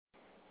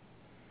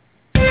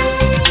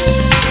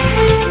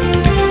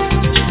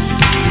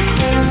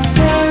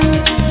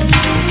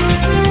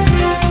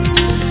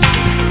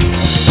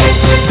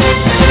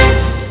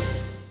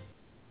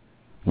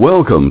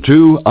Welcome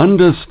to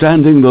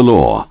Understanding the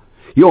Law.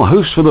 Your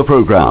host for the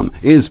program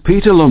is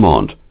Peter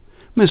Lamont.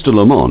 Mr.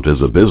 Lamont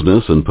is a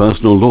business and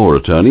personal law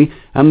attorney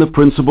and the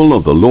principal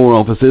of the law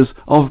offices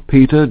of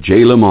Peter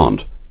J.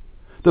 Lamont.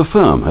 The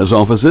firm has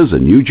offices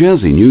in New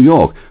Jersey, New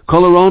York,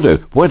 Colorado,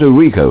 Puerto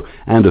Rico,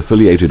 and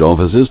affiliated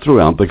offices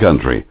throughout the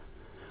country.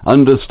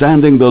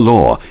 Understanding the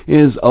Law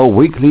is a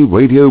weekly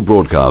radio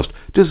broadcast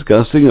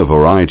discussing a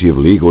variety of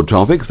legal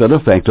topics that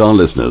affect our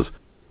listeners.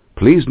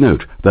 Please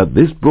note that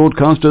this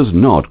broadcast does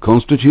not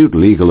constitute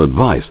legal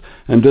advice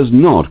and does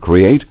not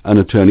create an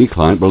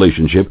attorney-client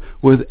relationship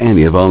with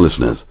any of our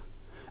listeners.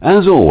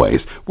 As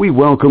always, we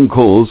welcome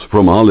calls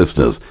from our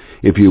listeners.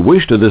 If you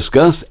wish to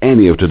discuss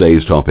any of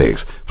today's topics,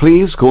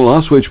 please call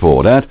our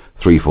switchboard at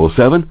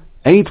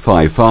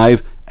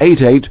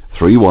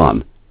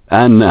 347-855-8831.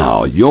 And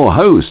now, your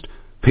host,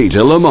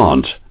 Peter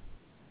Lamont.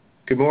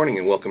 Good morning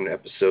and welcome to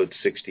episode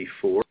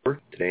 64.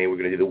 Today we're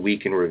going to do the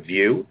Week in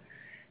Review.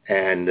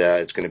 And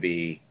it's going to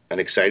be an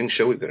exciting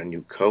show. We've got a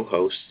new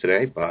co-host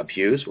today, Bob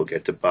Hughes. We'll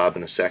get to Bob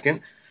in a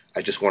second.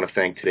 I just want to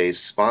thank today's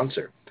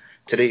sponsor.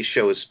 Today's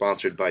show is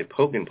sponsored by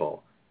Pogenpol,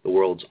 the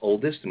world's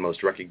oldest and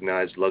most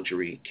recognized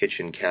luxury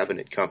kitchen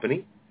cabinet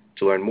company.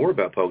 To learn more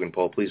about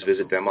Pogenpol, please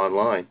visit them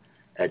online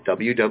at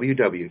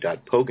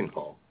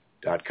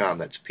www.pogenpol.com.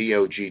 That's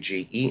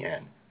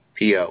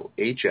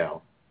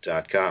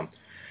POGGENPOHL.com.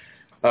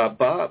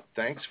 Bob,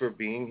 thanks for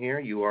being here.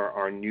 You are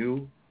our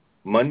new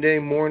Monday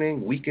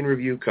morning Week in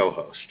Review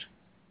co-host.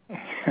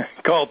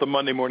 Call it the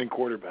Monday morning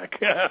quarterback.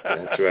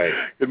 That's right.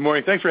 Good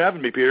morning. Thanks for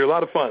having me, Peter. A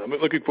lot of fun. I'm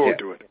looking forward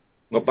to it.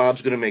 Well,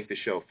 Bob's going to make the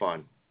show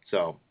fun.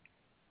 So,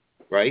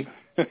 right?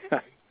 That's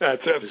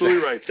absolutely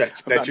right.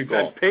 That's your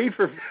goal.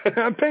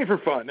 I'm paid for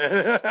fun.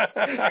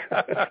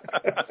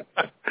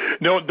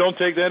 Don't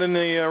take that in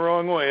the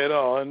wrong way at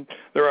all. And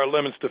there are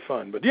limits to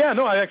fun. But yeah,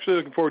 no, I actually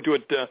looking forward to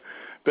it.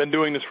 Been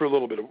doing this for a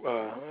little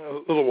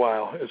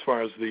while as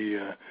far as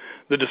the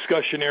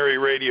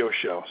discussionary radio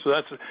show. So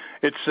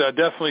it's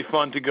definitely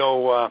fun to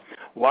go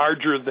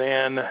larger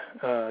than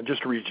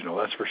just regional.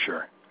 That's for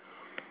sure.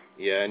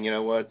 Yeah, and you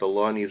know what? The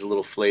law needs a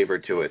little flavor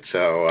to it,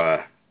 so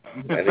I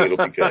think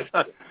it'll be good.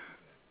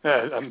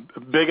 Yeah, I'm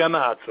big on the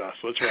hot sauce.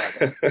 Let's rock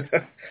it.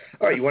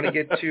 All right, you want to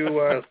get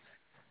to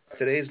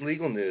today's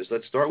legal news?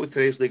 Let's start with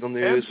today's legal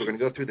news. We're going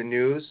to go through the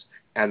news,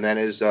 and then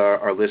as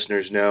our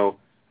listeners know,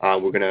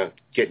 we're going to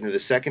get into the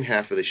second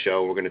half of the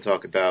show. We're going to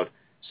talk about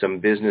some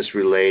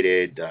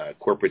business-related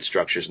corporate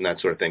structures and that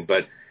sort of thing.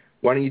 But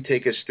why don't you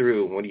take us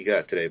through? What do you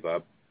got today,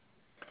 Bob?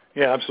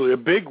 Yeah, absolutely. A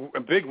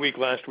big week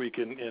last week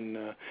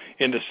in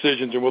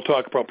decisions, and we'll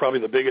talk about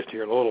probably the biggest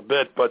here in a little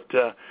bit. But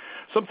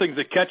some things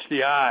that catch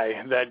the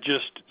eye that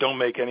just don't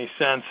make any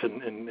sense,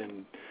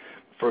 and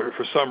for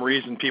some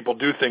reason people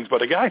do things.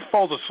 But a guy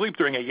falls asleep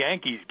during a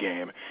Yankees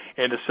game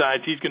and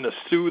decides he's going to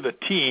sue the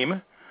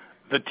team,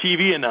 the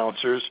TV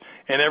announcers,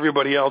 and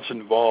everybody else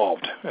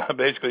involved.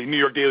 Basically, New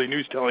York Daily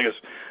News telling us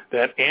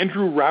that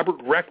Andrew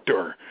Robert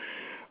Rector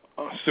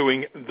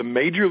suing the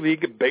Major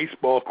League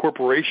Baseball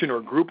Corporation or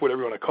group,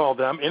 whatever you want to call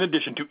them, in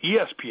addition to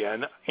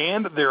ESPN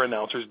and their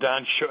announcers,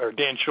 Dan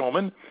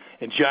Shulman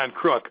and John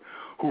Crook,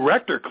 who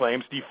Rector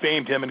claims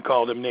defamed him and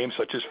called him names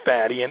such as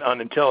fatty and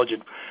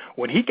unintelligent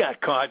when he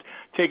got caught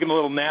taking a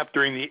little nap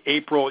during the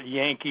April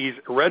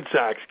Yankees-Red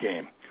Sox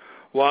game.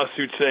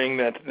 Lawsuit saying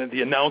that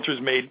the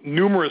announcers made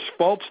numerous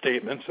false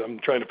statements. I'm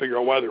trying to figure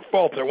out why they're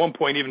false. At one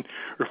point, even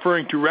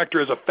referring to Rector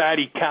as a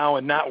fatty cow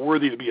and not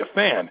worthy to be a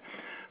fan.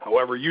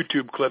 However,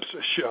 YouTube clips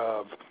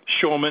of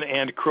Shulman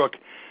and Crook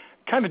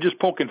kind of just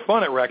poking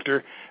fun at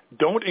Rector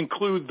don't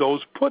include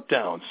those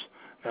put-downs.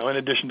 Now, in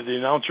addition to the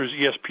announcers,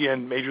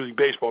 ESPN, Major League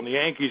Baseball, and the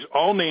Yankees,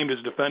 all named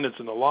as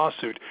defendants in the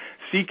lawsuit,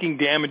 seeking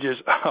damages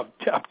up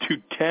to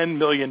 $10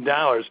 million.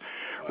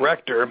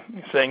 Rector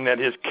saying that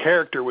his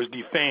character was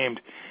defamed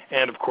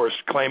and, of course,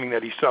 claiming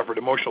that he suffered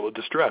emotional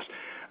distress.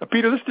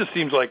 Peter, this just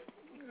seems like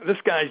this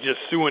guy's just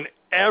suing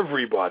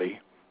everybody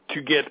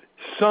to get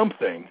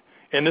something,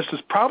 and this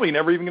is probably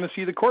never even going to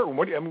see the courtroom.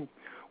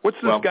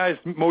 What's this guy's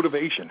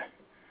motivation?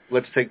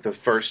 Let's take the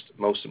first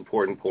most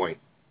important point.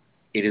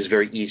 It is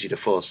very easy to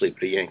fall asleep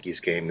at a Yankees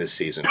game this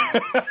season.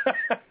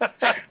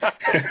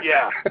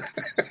 Yeah.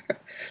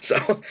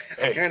 So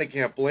I kind of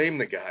can't blame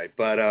the guy.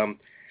 But,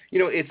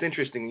 it's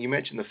interesting. You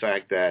mentioned the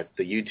fact that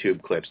the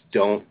YouTube clips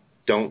don't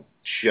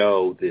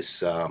show this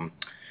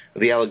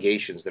the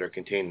allegations that are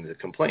contained in the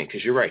complaint.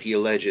 Because you're right. He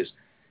alleges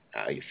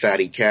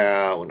fatty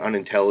cow and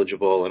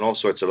unintelligible and all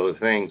sorts of other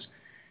things.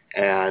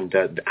 And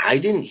I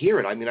didn't hear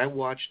it. I mean, I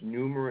watched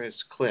numerous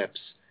clips.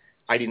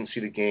 I didn't see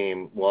the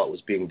game while it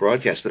was being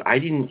broadcast, but I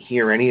didn't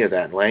hear any of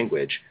that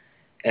language.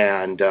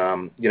 And,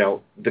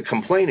 the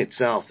complaint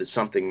itself is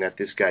something that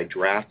this guy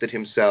drafted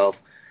himself.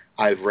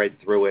 I've read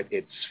through it.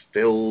 It's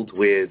filled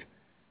with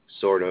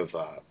sort of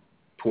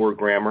poor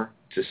grammar,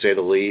 to say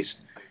the least.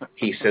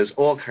 He says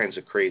all kinds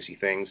of crazy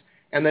things.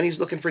 And then he's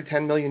looking for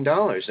 $10 million.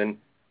 And,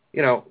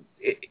 I'll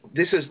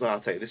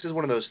tell you, this is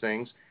one of those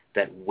things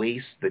that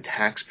wastes the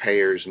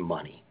taxpayers'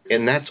 money.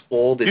 And that's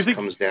all this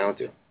comes down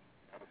to.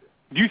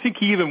 Do you think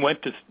he even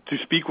went to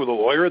speak with a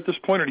lawyer at this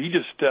point, or did he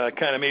just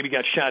kind of maybe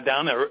got shot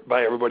down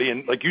by everybody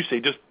and, like you say,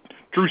 just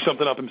drew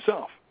something up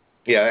himself?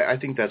 Yeah, I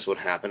think that's what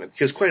happened.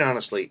 Because quite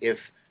honestly,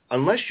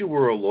 unless you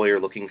were a lawyer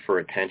looking for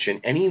attention,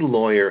 any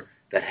lawyer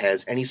that has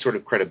any sort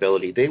of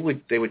credibility, they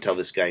would tell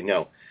this guy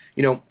no.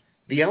 You know,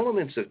 the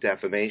elements of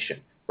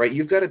defamation, right?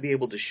 You've got to be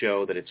able to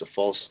show that it's a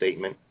false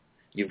statement.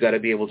 You've got to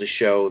be able to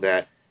show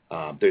that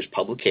there's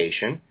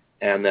publication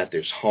and that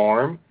there's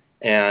harm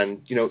and,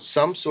 you know,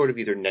 some sort of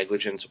either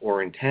negligence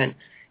or intent.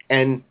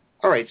 And,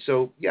 all right,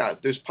 so, yeah,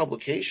 there's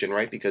publication,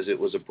 right, because it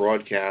was a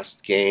broadcast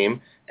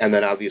game, and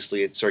then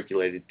obviously it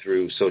circulated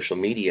through social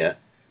media.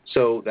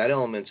 So that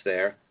element's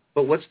there.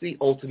 But what's the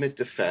ultimate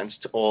defense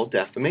to all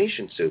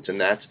defamation suits?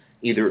 And that's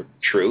either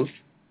truth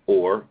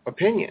or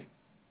opinion.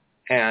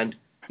 And,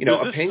 you know,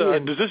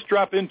 opinion... Does this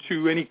drop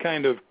into any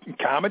kind of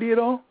comedy at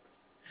all?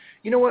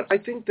 You know what? I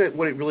think that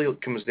what it really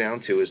comes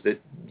down to is that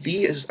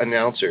these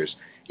announcers,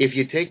 if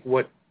you take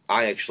what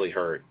I actually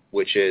heard,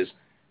 which is,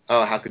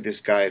 oh, how could this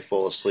guy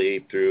fall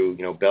asleep through,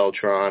 you know,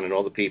 Beltron and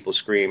all the people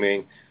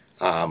screaming?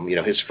 You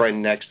know, his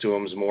friend next to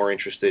him is more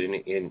interested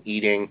in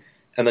eating,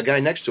 and the guy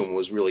next to him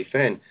was really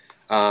thin.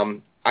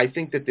 I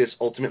think that this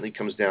ultimately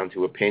comes down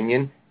to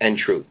opinion and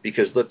truth,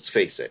 because let's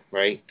face it,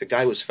 right? The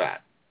guy was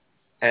fat.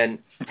 And,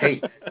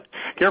 hey,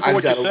 careful I've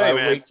what got you a say, lot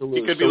man. of weight to lose,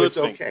 He could be so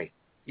listening. it's okay.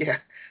 Yeah.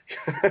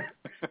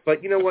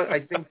 But you know what?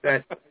 I think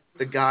that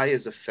the guy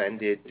is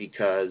offended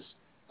because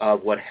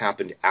of what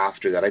happened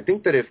after that. I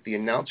think that if the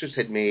announcers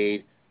had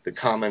made the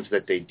comments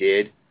that they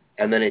did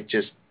and then it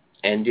just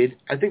ended,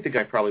 I think the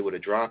guy probably would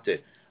have dropped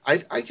it.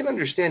 I can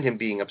understand him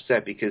being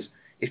upset because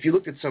if you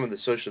looked at some of the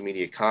social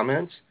media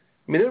comments,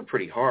 I mean, they were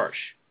pretty harsh.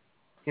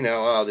 You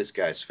know, oh, this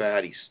guy's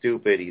fat, he's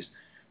stupid,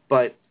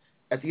 But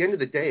at the end of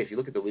the day, if you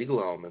look at the legal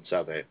elements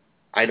of it,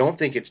 I don't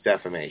think it's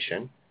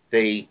defamation.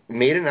 They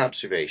made an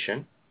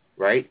observation,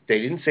 right? They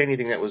didn't say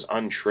anything that was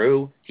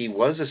untrue. He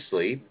was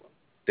asleep.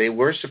 They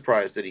were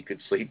surprised that he could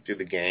sleep through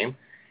the game.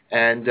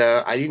 And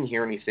I didn't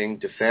hear anything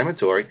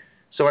defamatory.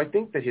 So I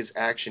think that his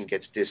action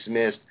gets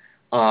dismissed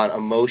on a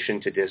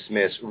motion to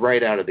dismiss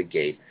right out of the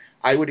gate.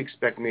 I would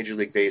expect Major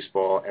League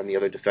Baseball and the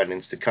other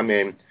defendants to come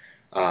in.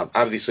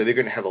 Obviously, they're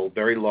going to have a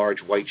very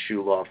large white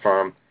shoe law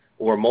firm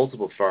or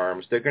multiple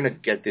firms. They're going to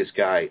get this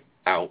guy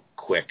out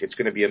quick. It's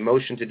going to be a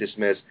motion to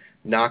dismiss,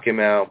 knock him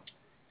out,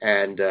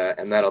 and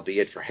that'll be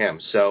it for him.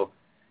 So,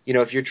 you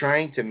know, if you're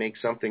trying to make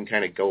something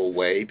kind of go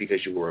away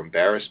because you were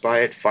embarrassed by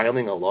it,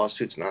 filing a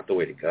lawsuit's not the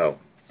way to go.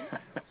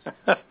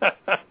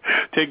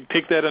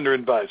 Take that under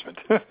advisement.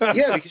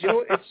 Yeah, because, you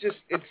know,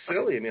 it's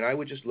silly. I mean, I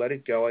would just let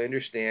it go. I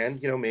understand,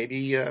 you know,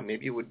 maybe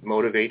it would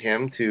motivate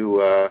him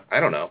to, I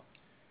don't know,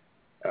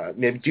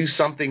 maybe do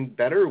something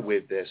better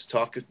with this.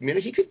 I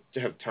mean, he could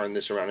have turned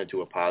this around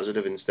into a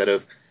positive instead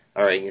of,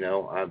 all right, you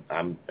know,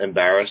 I'm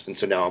embarrassed, and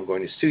so now I'm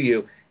going to sue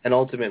you. And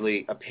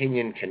ultimately,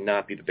 opinion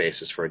cannot be the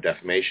basis for a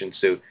defamation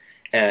suit.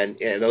 And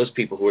those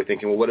people who are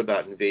thinking, well, what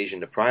about invasion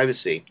to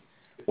privacy?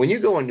 When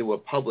you go into a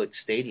public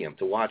stadium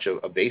to watch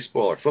a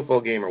baseball or football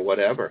game or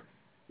whatever,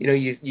 you know,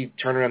 you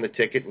turn around the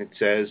ticket and it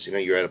says, you know,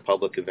 you're at a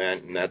public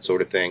event and that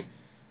sort of thing.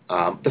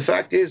 The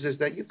fact is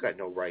that you've got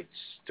no rights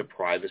to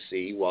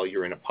privacy while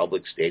you're in a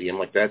public stadium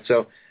like that.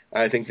 So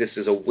I think this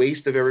is a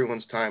waste of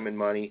everyone's time and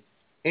money.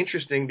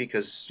 Interesting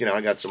because, you know,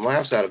 I got some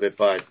laughs out of it,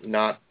 but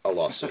not a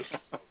lawsuit.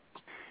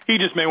 He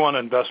just may want to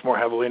invest more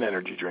heavily in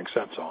energy drinks,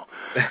 that's all.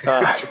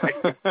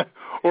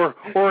 Or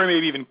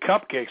maybe even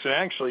cupcakes. And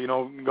actually, you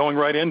know, going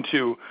right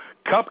into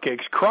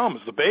cupcakes,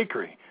 Crumbs, the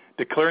bakery,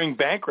 declaring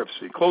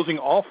bankruptcy, closing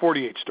all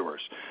 48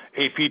 stores.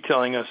 AP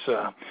telling us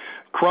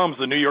Crumbs,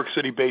 the New York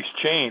City-based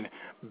chain,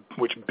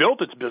 which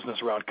built its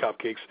business around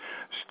cupcakes,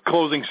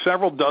 closing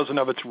several dozen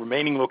of its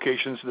remaining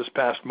locations this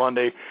past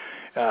Monday.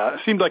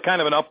 Seemed like kind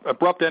of an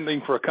abrupt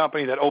ending for a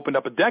company that opened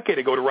up a decade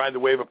ago to ride the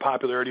wave of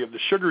popularity of the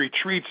sugary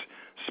treats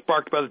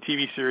sparked by the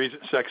TV series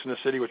Sex and the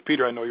City, which,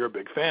 Peter, I know you're a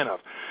big fan of.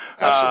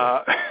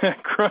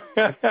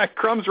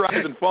 Crumbs'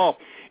 rise and fall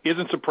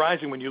isn't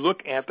surprising when you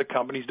look at the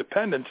company's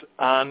dependence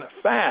on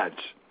fads.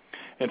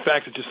 In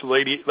fact, it's just the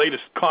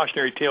latest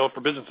cautionary tale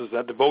for businesses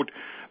that devote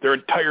their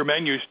entire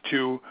menus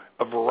to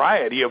a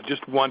variety of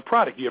just one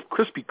product. You have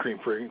Krispy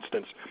Kreme, for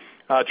instance,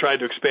 tried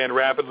to expand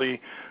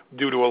rapidly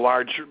due to a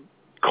large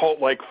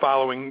cult-like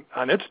following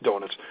on its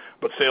donuts,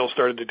 but sales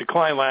started to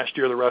decline last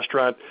year. The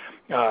restaurant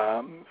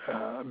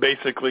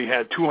basically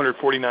had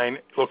 249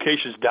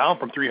 locations, down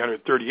from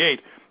 338.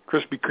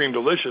 Krispy Kreme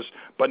delicious,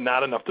 but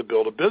not enough to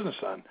build a business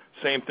on.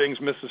 Same things,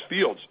 Mrs.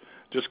 Fields,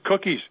 just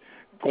cookies,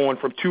 going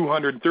from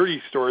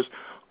 230 stores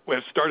when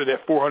it started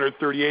at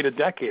 438 a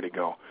decade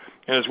ago.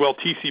 And as well,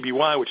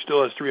 TCBY, which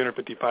still has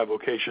 355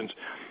 locations,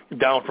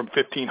 down from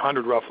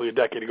 1,500 roughly a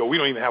decade ago. We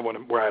don't even have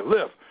one where I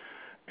live.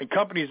 And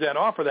companies that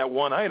offer that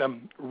one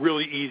item,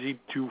 really easy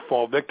to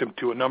fall victim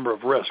to a number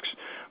of risks.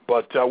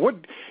 But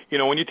when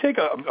you take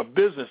a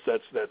business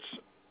that's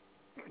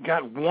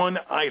got one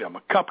item,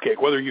 a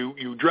cupcake, whether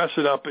you dress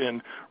it up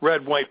in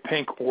red, white,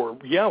 pink, or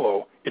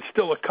yellow, it's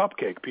still a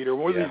cupcake, Peter.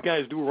 What do these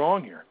guys do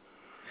wrong here?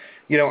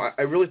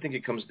 I really think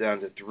it comes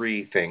down to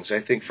three things. I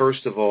think,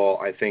 first of all,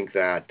 I think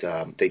that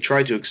they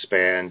tried to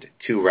expand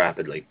too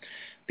rapidly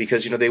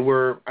because,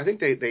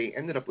 they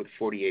ended up with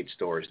 48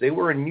 stores. They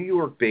were a New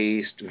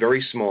York-based,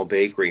 very small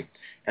bakery,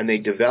 and they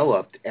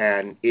developed,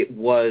 and it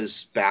was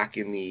back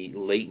in the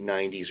late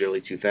 90s,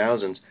 early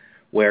 2000s,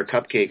 where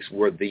cupcakes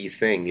were the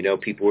thing.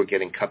 People were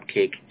getting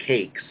cupcake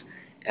cakes,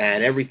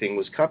 and everything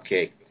was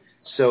cupcake.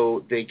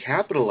 So they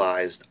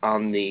capitalized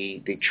on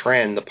the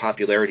trend, the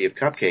popularity of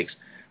cupcakes.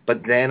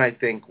 But then I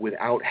think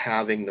without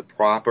having the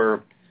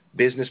proper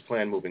business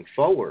plan moving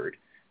forward,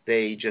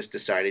 they just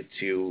decided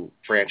to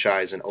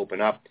franchise and open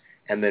up.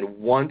 And then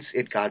once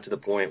it got to the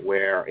point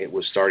where it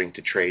was starting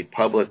to trade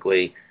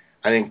publicly,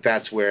 I think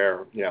that's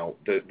where,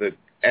 the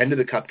end of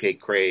the cupcake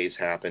craze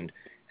happened.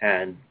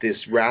 And this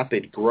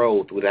rapid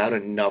growth without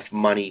enough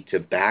money to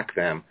back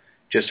them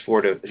just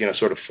sort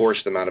of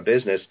forced them out of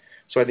business.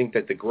 So I think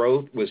that the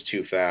growth was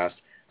too fast.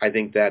 I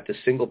think that the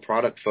single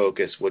product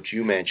focus, what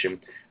you mentioned,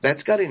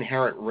 that's got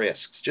inherent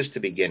risks just to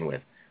begin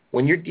with.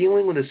 When you're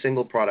dealing with a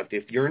single product,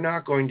 if you're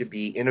not going to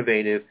be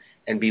innovative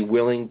and be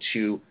willing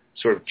to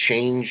sort of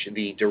change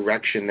the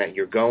direction that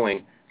you're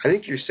going, I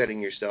think you're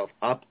setting yourself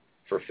up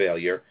for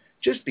failure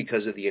just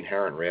because of the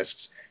inherent risks.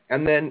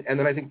 And then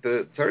I think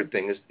the third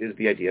thing is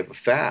the idea of a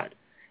fad.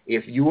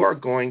 If you are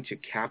going to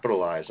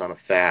capitalize on a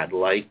fad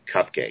like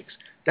cupcakes,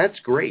 that's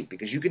great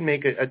because you can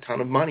make a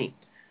ton of money.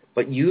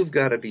 But you've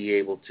got to be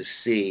able to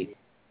see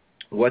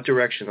what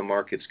direction the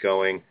market's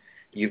going.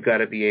 You've got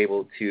to be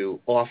able to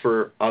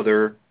offer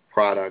other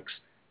products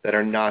that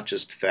are not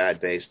just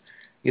fad-based.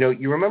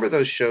 You remember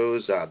those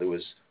shows?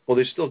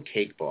 There's still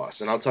Cake Boss,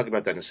 and I'll talk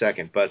about that in a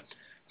second. But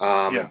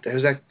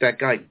there's that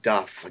guy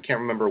Duff. I can't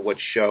remember what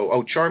show.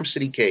 Oh, Charm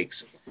City Cakes.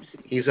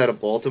 He's out of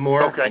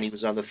Baltimore, and he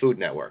was on the Food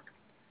Network.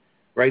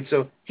 Right?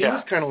 So he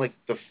was kind of like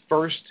the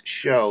first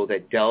show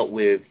that dealt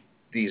with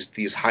these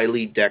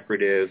highly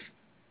decorative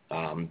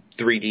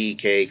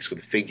 3D cakes with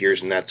figures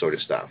and that sort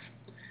of stuff.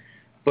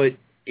 But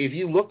if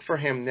you look for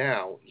him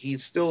now, he's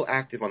still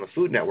active on the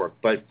Food Network,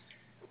 but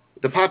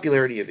the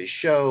popularity of his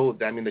show,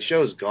 the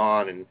show's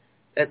gone, and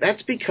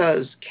that's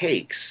because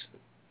cakes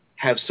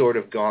have sort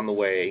of gone the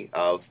way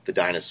of the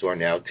dinosaur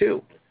now,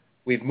 too.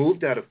 We've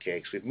moved out of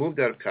cakes. We've moved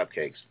out of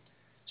cupcakes.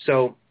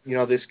 So,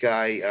 this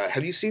guy,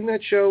 have you seen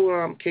that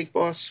show, Cake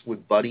Boss,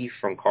 with Buddy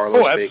from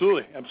Carlos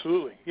Bakery?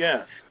 Absolutely,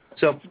 yeah.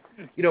 So,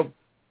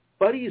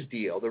 Buddy's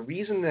deal, the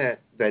reason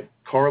that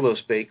Carlos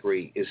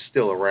Bakery is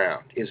still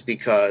around is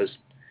because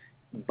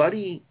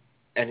Buddy,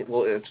 it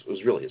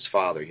was really his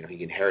father,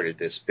 he inherited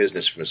this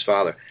business from his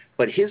father,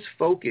 but his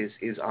focus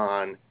is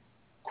on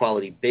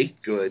quality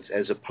baked goods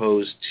as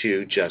opposed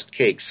to just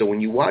cakes. So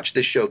when you watch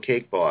the show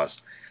Cake Boss,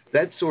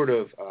 that sort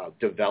of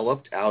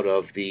developed out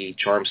of the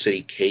Charm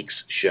City Cakes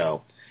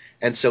show.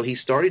 And so he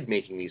started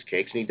making these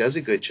cakes, and he does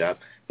a good job.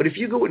 But if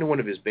you go into one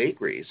of his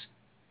bakeries,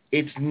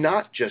 it's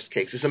not just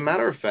cakes. As a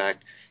matter of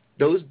fact,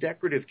 those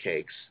decorative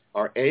cakes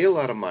are, A, a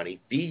lot of money,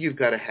 B, you've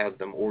got to have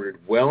them ordered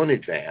well in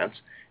advance,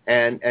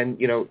 and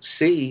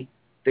C,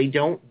 they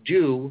don't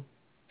do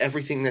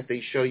everything that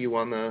they show you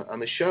on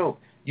the show.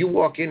 You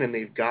walk in and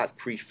they've got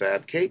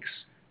prefab cakes,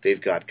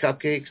 they've got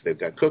cupcakes, they've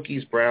got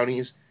cookies,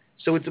 brownies.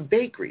 So it's a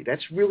bakery.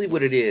 That's really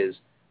what it is,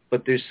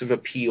 but there's some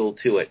appeal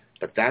to it.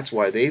 But that's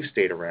why they've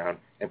stayed around,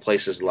 and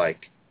places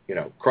like,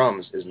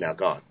 Crumbs is now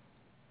gone.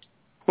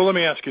 Well, let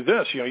me ask you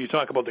this. You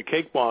talk about the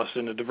Cake Boss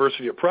and the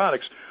diversity of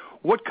products.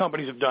 What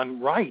companies have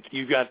done right?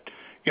 You've got,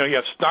 you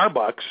have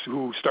Starbucks,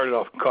 who started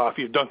off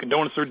coffee, Dunkin'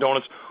 Donuts, their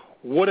donuts.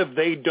 What have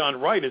they done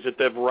right? Is it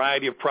the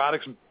variety of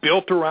products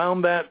built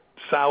around that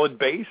solid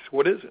base?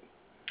 What is it?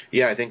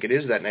 Yeah, I think it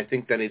is that, and I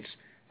think that it's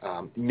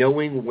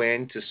knowing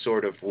when to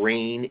sort of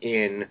rein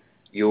in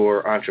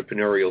your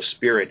entrepreneurial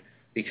spirit,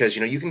 because,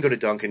 you can go to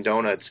Dunkin'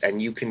 Donuts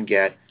and you can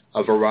get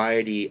a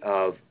variety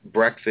of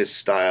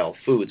breakfast-style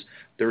foods.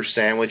 There are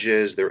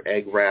sandwiches, there are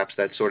egg wraps,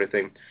 that sort of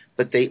thing,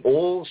 but they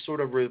all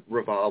sort of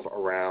revolve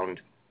around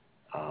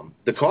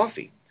the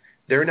coffee.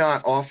 They're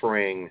not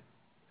offering,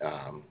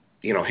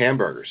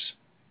 hamburgers.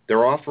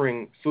 They're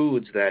offering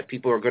foods that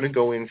people are going to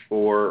go in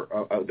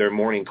for their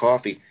morning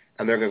coffee,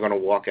 and they're going to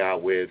walk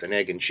out with an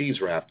egg and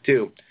cheese wrap,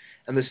 too.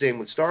 And the same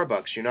with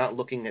Starbucks. You're not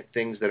looking at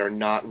things that are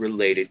not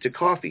related to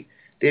coffee.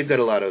 They've got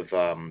a lot of,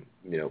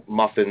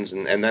 muffins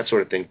and that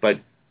sort of thing, but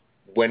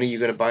when are you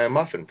going to buy a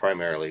muffin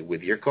primarily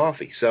with your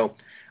coffee? So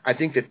I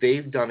think that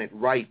they've done it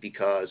right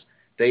because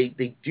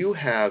they do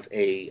have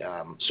a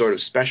sort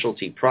of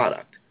specialty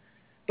product.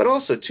 But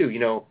also,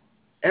 too,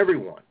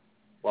 everyone,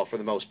 well, for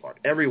the most part,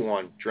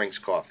 everyone drinks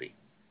coffee.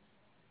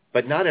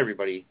 But not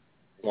everybody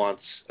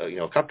wants, a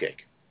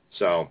cupcake.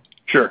 So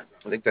sure,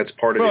 I think that's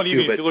part of it, too.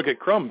 Well, if you look at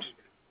Crumbs,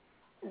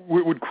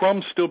 would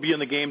Crumbs still be in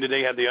the game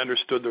today had they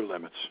understood their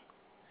limits?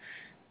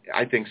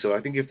 I think so.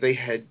 I think if they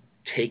had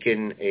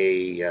taken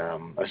a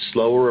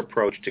slower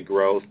approach to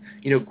growth,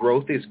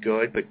 growth is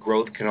good, but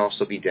growth can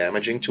also be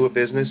damaging to a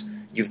business.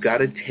 You've got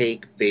to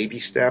take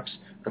baby steps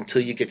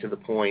until you get to the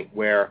point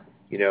where,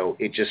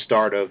 it just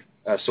sort of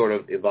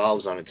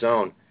evolves on its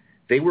own.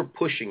 They were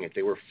pushing it.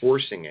 They were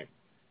forcing it.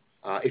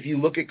 If you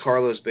look at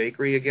Carlos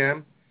Bakery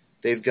again,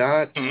 they've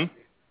got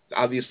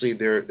obviously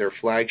their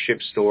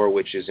flagship store,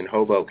 which is in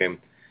Hoboken.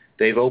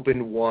 They've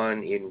opened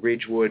one in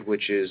Ridgewood,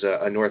 which is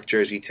a North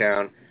Jersey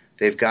town.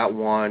 They've got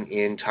one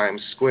in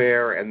Times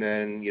Square, and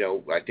then,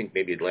 I think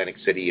maybe Atlantic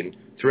City and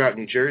throughout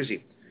New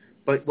Jersey.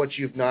 But what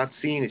you've not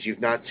seen is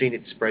you've not seen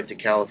it spread to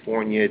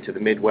California, to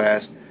the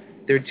Midwest.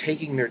 They're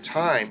taking their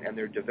time, and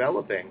they're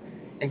developing.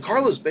 And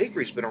Carlos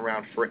Bakery's been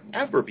around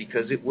forever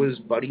because it was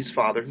Buddy's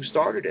father who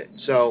started it.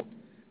 So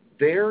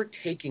they're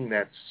taking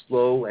that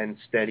slow and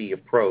steady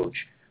approach,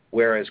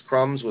 whereas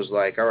Crumbs was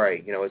like, all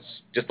right, let's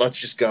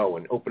just go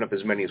and open up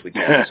as many as we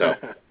can. So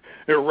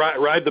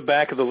ride the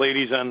back of the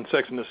ladies on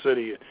Sex and the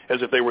City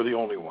as if they were the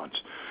only ones.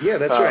 Yeah,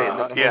 that's right. And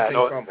the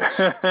whole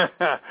thing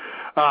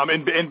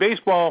crumbles. In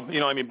baseball,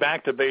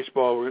 back to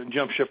baseball, we're going to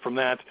jump ship from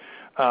that.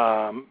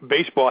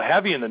 Baseball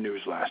heavy in the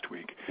news last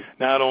week.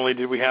 Not only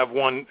did we have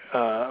one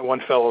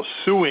fellow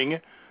suing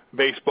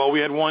baseball, we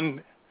had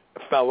one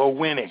fellow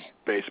winning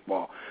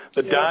baseball.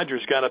 The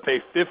Dodgers got to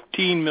pay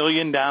 $15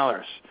 million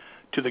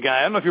to the guy.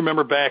 I don't know if you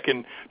remember back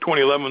in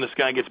 2011 when this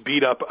guy gets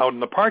beat up out in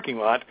the parking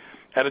lot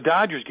at a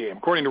Dodgers game.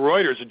 According to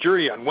Reuters, a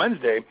jury on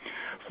Wednesday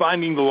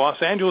finding the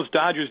Los Angeles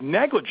Dodgers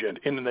negligent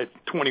in the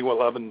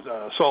 2011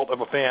 assault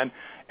of a fan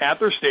at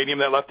their stadium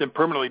that left him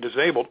permanently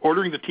disabled,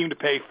 ordering the team to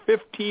pay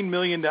 $15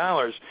 million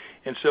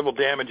in civil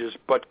damages,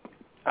 but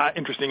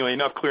interestingly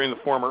enough, clearing the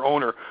former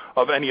owner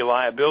of any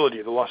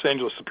liability. The Los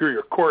Angeles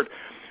Superior Court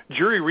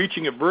jury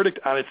reaching a verdict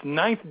on its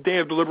 9th day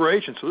of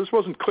deliberation, so this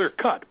wasn't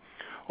clear-cut,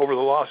 over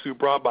the lawsuit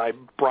brought by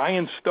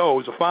Brian Stowe,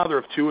 who's a father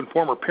of two and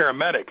former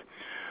paramedic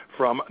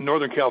from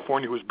Northern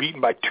California, who was beaten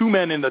by two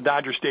men in the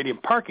Dodger Stadium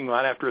parking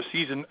lot after a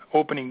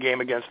season-opening game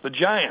against the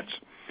Giants.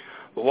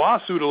 The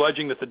lawsuit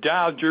alleging that the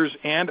Dodgers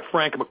and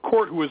Frank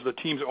McCourt, who was the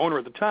team's owner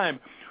at the time,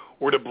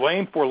 were to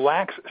blame for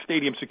lax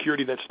stadium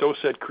security that Stowe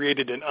said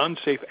created an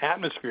unsafe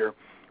atmosphere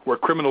where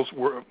criminals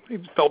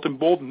felt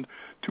emboldened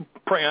to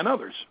prey on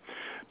others.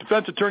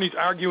 Defense attorneys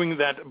arguing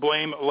that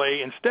blame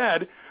lay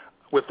instead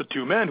with the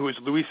two men, who is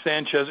Luis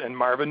Sanchez and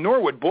Marvin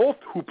Norwood, both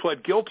who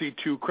pled guilty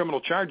to criminal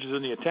charges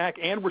in the attack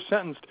and were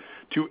sentenced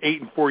to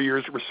 8 and 4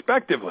 years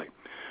respectively.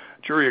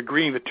 Jury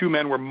agreeing the two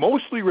men were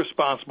mostly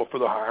responsible for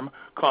the harm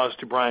caused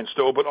to Brian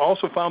Stowe, but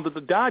also found that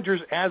the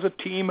Dodgers as a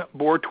team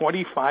bore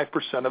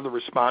 25% of the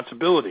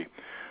responsibility.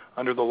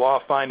 Under the law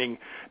finding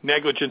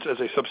negligence as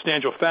a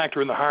substantial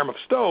factor in the harm of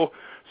Stowe,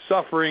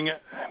 suffering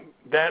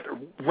that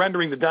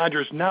rendering the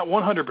Dodgers not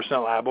 100%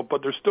 liable,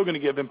 but they're still going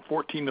to give him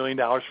 $14 million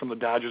from the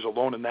Dodgers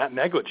alone in that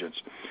negligence.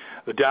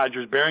 The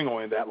Dodgers bearing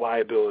only that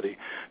liability.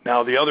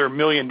 Now, the other $1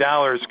 million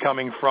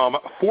coming from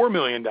 $4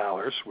 million,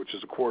 which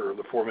is a quarter of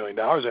the $4 million,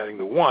 adding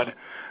the one,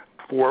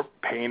 for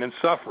pain and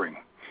suffering.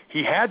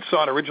 He had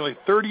sought originally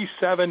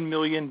 $37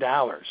 million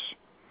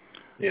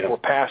for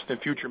past and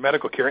future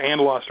medical care and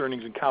lost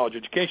earnings in college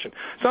education.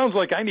 Sounds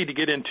like I need to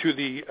get into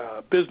the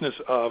business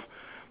of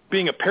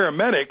being a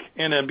paramedic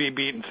and then be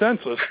beaten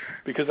senseless,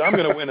 because I'm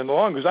going to win in the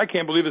long, because I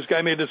can't believe this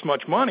guy made this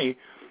much money,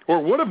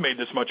 or would have made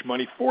this much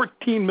money,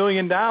 $14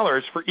 million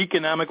for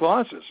economic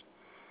losses.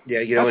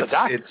 Yeah, you're right.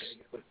 I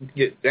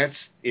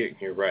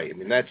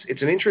mean,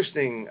 it's an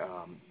interesting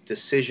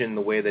decision,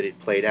 the way that it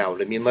played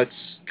out. I mean, let's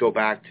go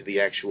back to the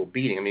actual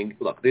beating. I mean,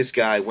 look, this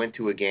guy went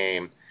to a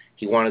game.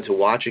 He wanted to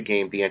watch a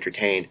game, be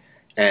entertained,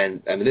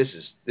 and I mean, this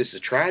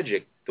is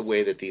tragic, the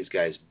way that these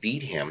guys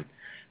beat him.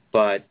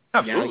 But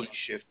Absolutely.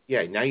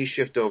 now you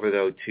shift over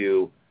though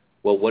to,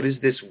 well, what is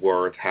this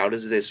worth? How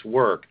does this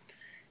work?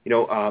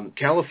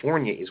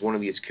 California is one of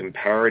these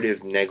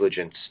comparative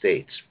negligence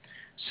states.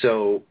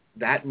 So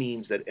that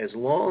means that as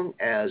long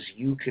as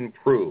you can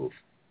prove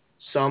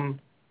some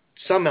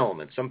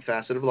element, some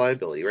facet of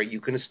liability, right? You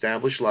can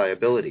establish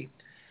liability,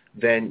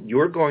 then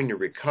you're going to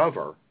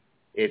recover.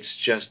 It's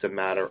just a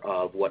matter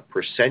of what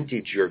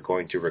percentage you're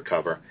going to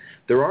recover.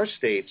 There are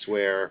states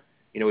where,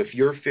 if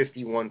you're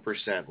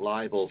 51%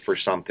 liable for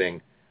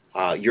something,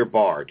 you're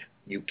barred.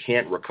 You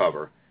can't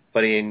recover.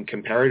 But in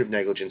comparative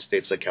negligence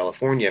states like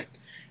California,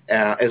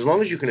 as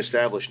long as you can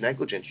establish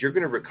negligence, you're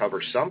going to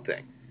recover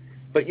something.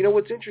 But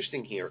what's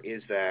interesting here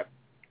is that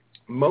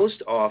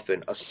most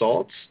often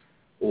assaults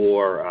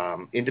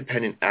or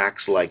independent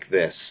acts like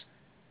this,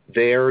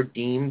 they're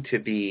deemed to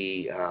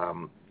be,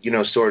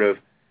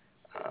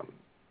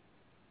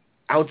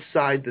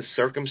 outside the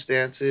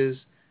circumstances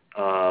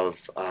of,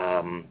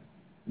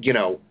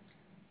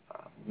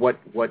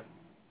 what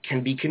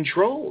can be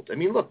controlled. I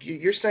mean, look,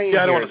 you're saying...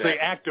 Yeah, I don't want to say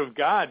act of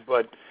God,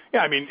 but,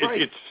 I mean,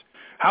 right. It's...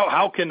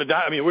 How can the...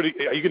 I mean, are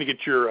you going to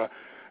get your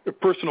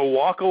personal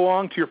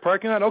walk-along to your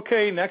parking lot?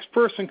 Okay, next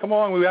person, come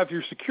along, we have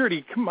your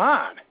security. Come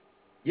on.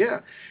 Yeah.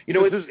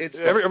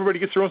 Everybody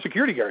gets their own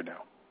security guard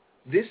now.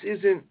 This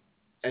isn't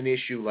an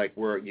issue like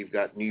where you've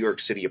got New York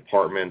City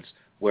apartments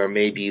where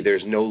maybe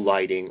there's no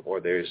lighting or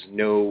there's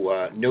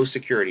no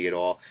security at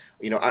all.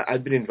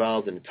 I've been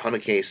involved in a ton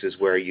of cases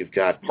where you've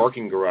got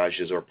parking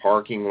garages or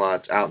parking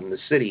lots out in the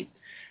city,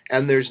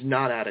 and there's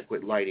not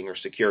adequate lighting or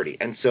security.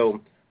 And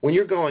so when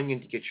you're going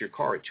in to get your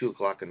car at 2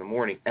 o'clock in the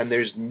morning and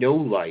there's no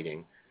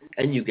lighting,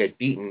 and you get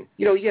beaten,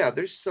 yeah,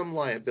 there's some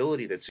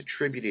liability that's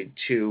attributed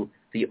to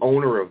the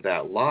owner of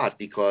that lot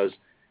because,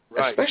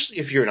 especially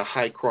if you're in a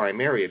high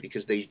crime area,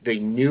 because they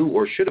knew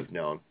or should have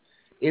known.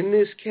 In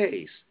this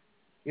case,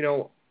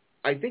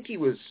 I think he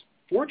was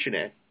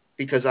fortunate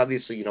because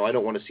obviously, I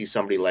don't want to see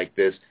somebody like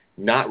this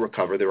not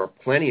recover. There are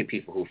plenty of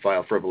people who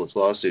file frivolous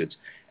lawsuits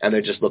and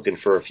they're just looking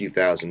for a few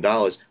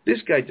 $1,000s.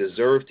 This guy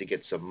deserved to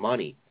get some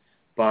money,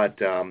 but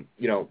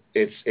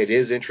it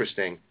is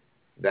interesting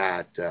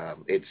that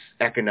it's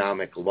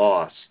economic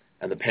loss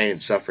and the pain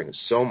and suffering is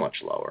so much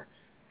lower.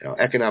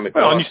 Economic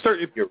loss.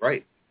 And you're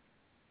right.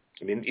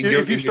 I mean,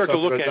 if you start to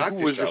look at who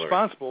was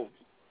responsible,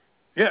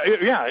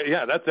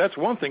 that's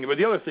one thing. But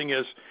the other thing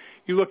is,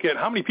 you look at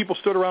how many people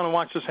stood around and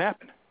watched this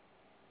happen.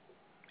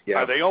 Yeah.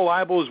 Are they all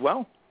liable as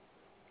well?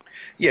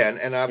 Yeah,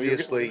 and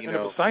obviously,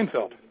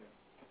 Seinfeld.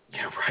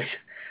 Yeah,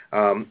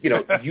 right.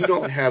 You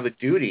don't have a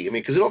duty. I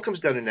mean, because it all comes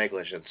down to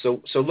negligence.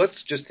 So let's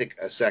just take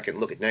a second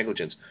and look at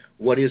negligence.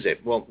 What is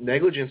it? Well,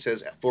 negligence has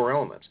 4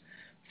 elements.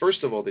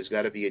 First of all, there's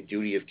got to be a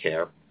duty of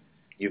care.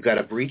 You've got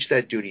to breach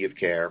that duty of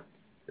care.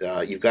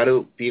 You've got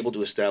to be able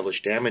to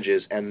establish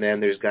damages, and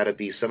then there's got to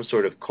be some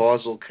sort of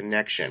causal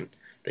connection,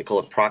 they call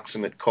it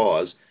proximate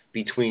cause,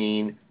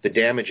 between the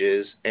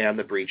damages and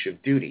the breach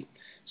of duty.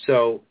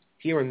 So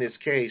here in this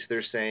case,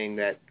 they're saying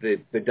that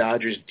the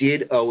Dodgers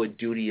did owe a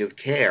duty of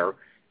care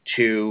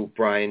to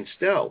Brian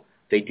Stowe.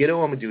 They did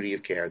owe him a duty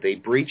of care. They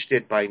breached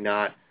it by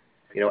not,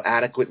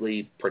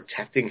 adequately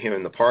protecting him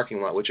in the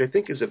parking lot, which I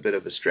think is a bit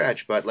of a stretch.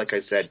 But like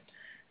I said,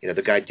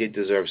 the guy did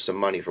deserve some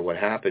money for what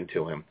happened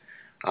to him.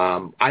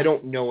 I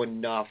don't know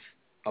enough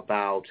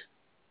about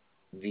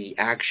the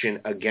action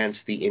against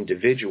the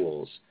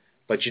individuals,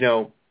 but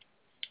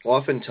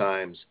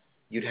oftentimes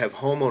you'd have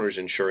homeowners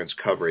insurance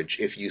coverage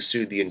if you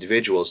sued the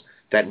individuals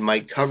that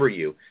might cover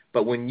you.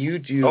 But when you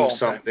do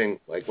something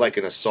like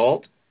an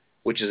assault,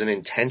 which is an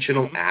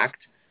intentional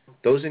act,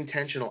 those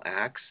intentional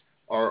acts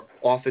are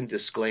often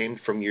disclaimed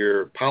from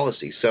your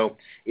policy. So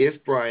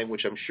if Brian,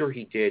 which I'm sure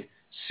he did,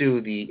 sue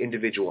the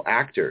individual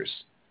actors,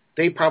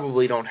 they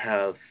probably don't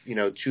have,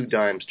 2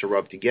 dimes to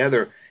rub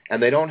together,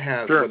 and they don't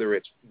have, whether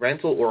it's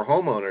rental or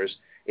homeowners,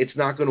 it's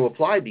not going to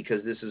apply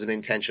because this is an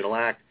intentional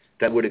act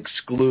that would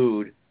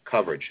exclude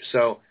coverage.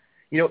 So,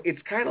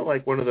 it's kind of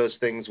like one of those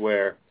things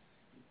where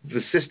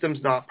the system's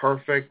not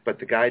perfect, but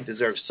the guy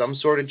deserves some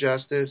sort of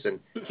justice, and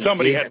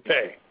somebody had to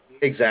pay.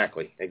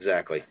 Exactly.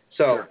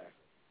 So,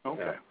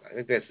 okay. I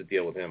think that's the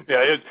deal with him. Yeah,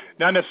 it's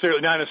not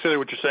necessarily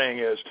what you're saying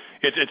is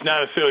it's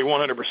not necessarily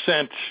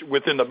 100%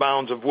 within the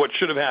bounds of what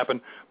should have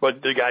happened,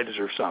 but the guy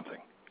deserves something.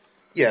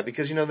 Yeah,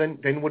 because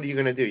then what are you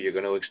going to do? You're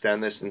going to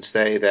extend this and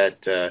say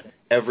that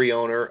every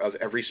owner of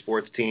every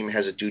sports team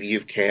has a duty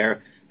of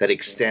care that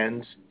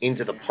extends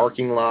into the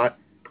parking lot,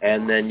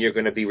 and then you're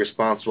going to be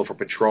responsible for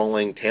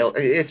patrolling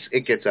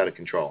it gets out of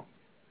control.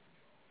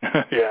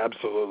 Yeah,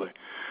 absolutely.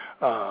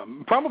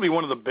 Probably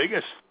one of the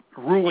biggest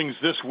rulings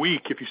this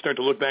week, if you start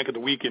to look back at the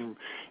week in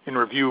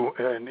review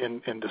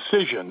and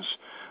decisions,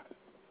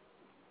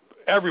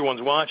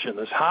 everyone's watching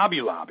this.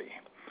 Hobby Lobby,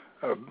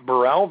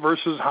 Burrell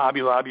versus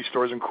Hobby Lobby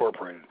Stores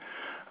Incorporated.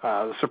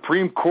 The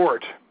Supreme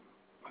Court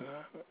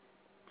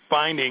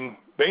finding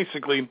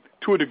basically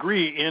to a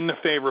degree in the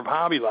favor of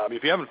Hobby Lobby.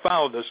 If you haven't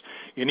followed this,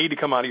 you need to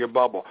come out of your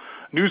bubble.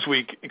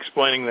 Newsweek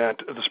explaining that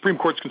the Supreme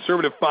Court's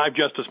conservative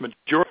 5-justice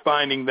majority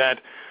finding that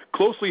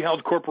closely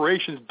held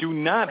corporations do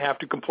not have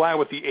to comply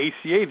with the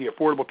ACA, the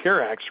Affordable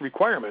Care Act's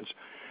requirements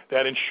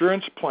that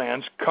insurance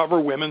plans cover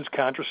women's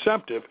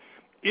contraceptive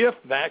if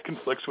that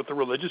conflicts with the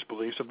religious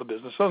beliefs of the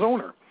business's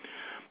owner.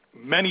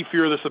 Many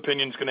fear this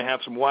opinion is going to have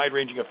some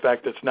wide-ranging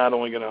effect that's not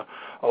only going to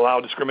allow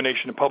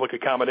discrimination in public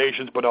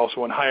accommodations, but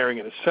also in hiring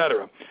and et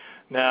cetera.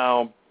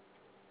 Now,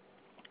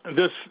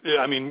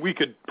 we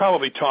could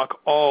probably talk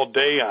all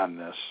day on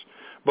this,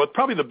 but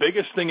probably the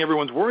biggest thing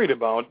everyone's worried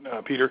about,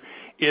 Peter,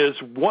 is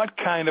what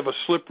kind of a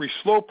slippery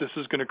slope this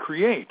is going to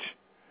create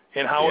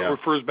and how it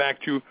refers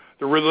back to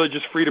the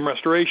Religious Freedom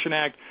Restoration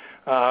Act.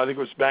 I think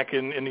it was back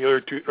in the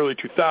early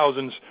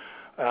 2000s.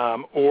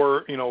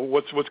 Or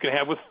what's going to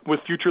have with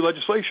future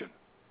legislation.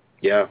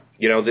 Yeah,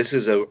 this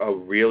is a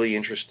really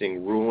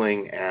interesting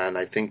ruling, and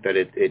I think that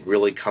it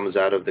really comes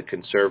out of the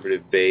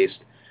conservative-based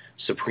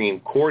Supreme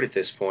Court at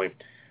this point.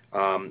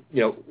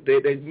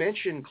 They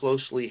mentioned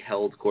closely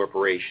held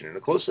corporation, and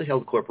a closely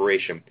held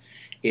corporation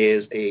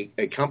is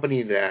a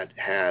company that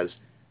has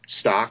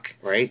stock,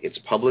 right? It's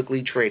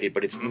publicly traded,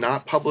 but it's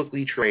not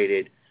publicly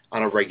traded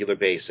on a regular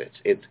basis.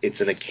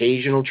 It's an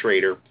occasional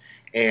trader,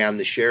 and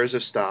the shares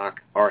of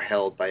stock are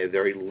held by a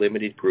very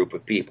limited group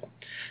of people.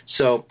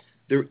 So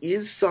there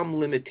is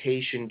some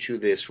limitation to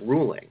this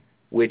ruling,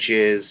 which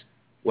is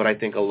what I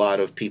think a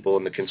lot of people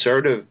in the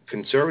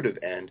conservative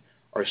end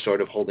are sort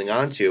of holding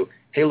on to.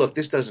 Hey, look,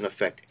 this doesn't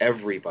affect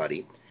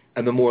everybody.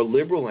 And the more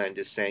liberal end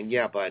is saying,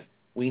 yeah, but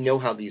we know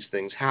how these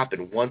things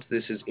happen. Once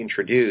this is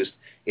introduced,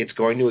 it's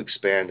going to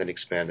expand and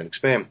expand and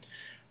expand.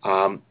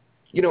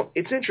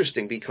 It's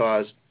interesting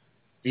because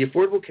the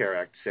Affordable Care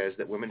Act says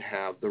that women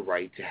have the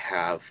right to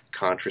have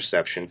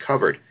contraception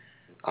covered.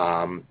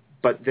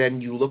 But then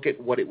you look at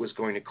what it was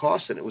going to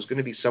cost, and it was going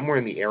to be somewhere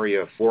in the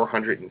area of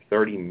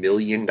 $430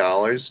 million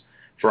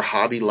for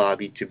Hobby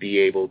Lobby to be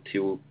able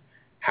to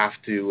have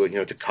to,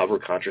 to cover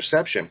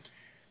contraception.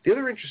 The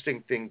other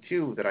interesting thing,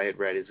 too, that I had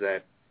read is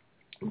that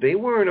they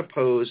weren't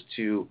opposed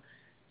to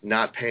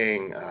not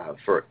paying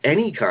for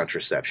any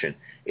contraception.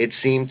 It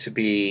seemed to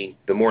be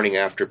the morning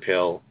after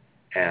pill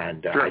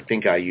and Sure. I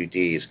think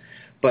IUDs.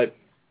 But,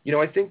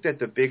 I think that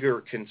the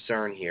bigger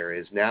concern here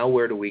is now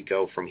where do we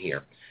go from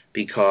here?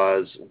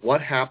 Because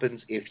what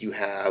happens if you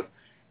have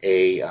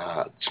a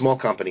small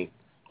company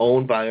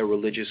owned by a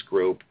religious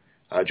group,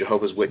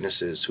 Jehovah's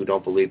Witnesses, who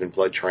don't believe in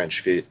blood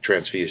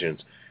transfusions,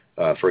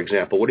 for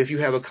example? What if you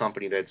have a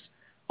company that's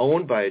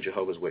owned by a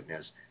Jehovah's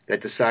Witness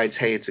that decides,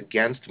 hey, it's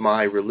against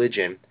my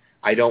religion,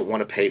 I don't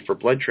want to pay for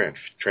blood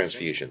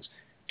transfusions?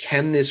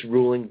 Can this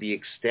ruling be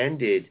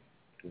extended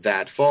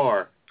that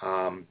far?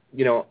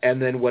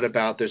 And then what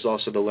about, there's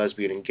also the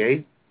lesbian and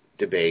gay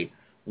debate.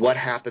 What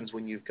happens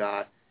when you've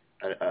got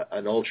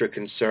an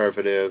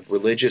ultra-conservative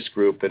religious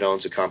group that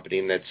owns a company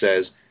and that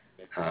says,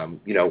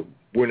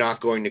 we're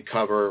not going to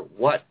cover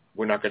what?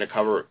 We're not going to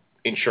cover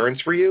insurance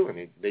for you? I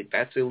mean,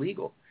 that's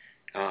illegal.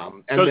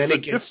 And does then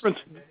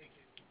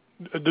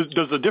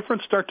does the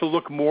difference start to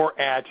look more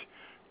at,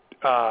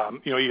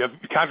 you have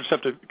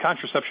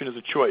contraception is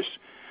a choice.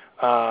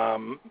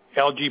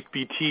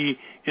 LGBT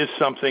is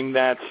something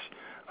that's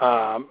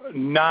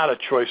not a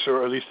choice,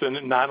 or at least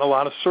not in a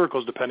lot of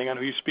circles, depending on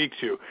who you speak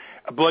to.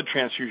 A blood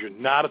transfusion,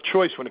 not a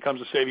choice when it comes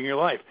to saving your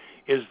life.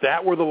 Is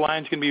that where the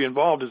line's going to be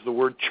involved? Is the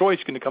word choice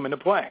going to come into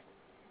play?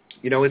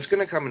 It's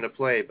going to come into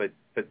play, but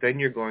then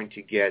you're going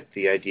to get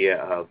the idea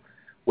of,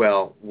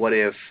 well, what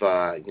if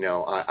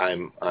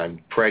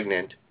I'm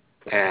pregnant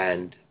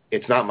and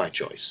it's not my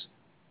choice?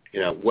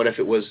 What if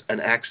it was an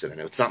accident?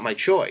 It's not my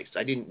choice.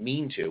 I didn't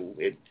mean to.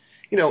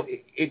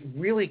 It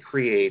really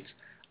creates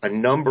a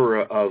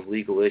number of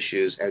legal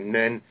issues. And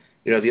then,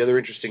 the other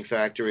interesting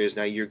factor is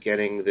now you're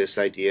getting this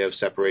idea of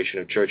separation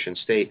of church and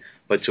state,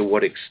 but to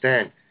what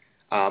extent?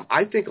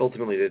 I think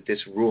ultimately that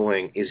this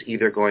ruling is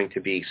either going to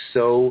be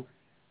so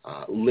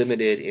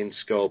limited in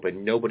scope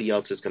and nobody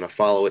else is going to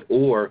follow it,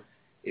 or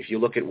if you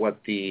look at what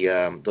the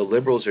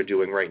liberals are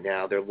doing right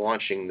now, they're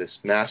launching this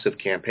massive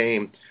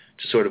campaign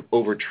to sort of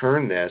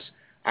overturn this.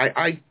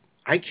 I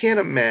can't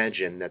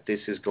imagine that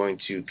this is going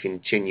to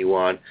continue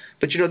on.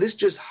 But, this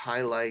just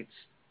highlights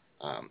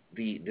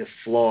the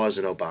flaws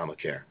in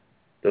Obamacare.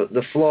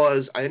 The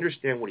flaws, I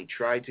understand what he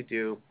tried to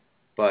do,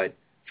 but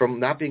from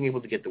not being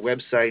able to get the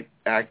website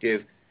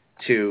active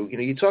to,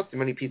 you talk to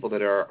many people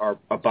that are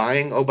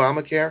buying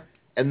Obamacare,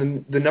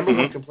 and the number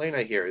one complaint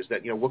I hear is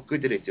that, what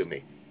good did it do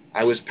me?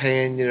 I was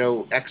paying,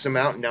 X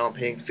amount, and now I'm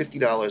paying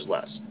 $50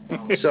 less.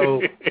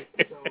 So,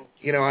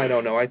 I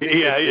don't know. I think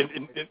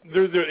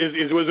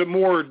was it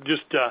more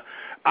just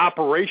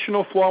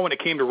operational flaw when it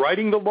came to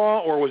writing the law,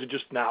 or was it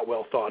just not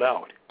well thought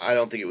out? I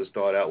don't think it was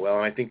thought out well,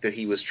 and I think that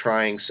he was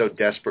trying so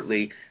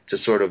desperately to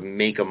sort of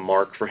make a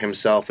mark for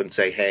himself and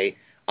say, hey,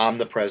 I'm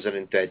the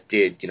president that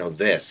did,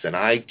 this, and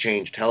I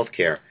changed health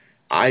care.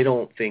 I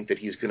don't think that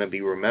he's going to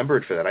be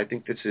remembered for that. I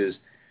think this is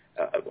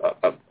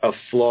a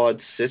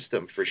flawed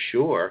system for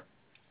sure.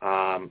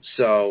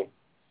 So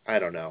I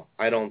don't know.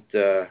 I don't.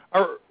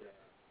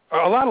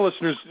 A lot of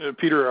listeners,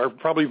 Peter, are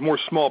probably more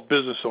small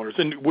business owners,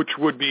 and which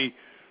would be,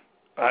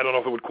 I don't know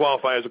if it would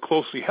qualify as a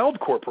closely held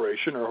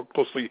corporation or a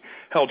closely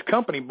held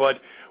company,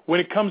 but when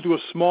it comes to a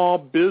small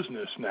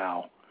business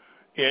now,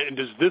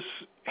 does this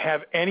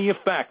have any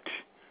effect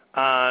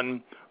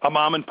on a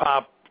mom and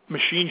pop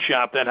machine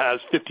shop that has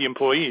 50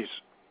 employees?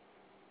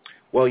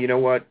 Well, you know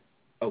what?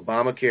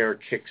 Obamacare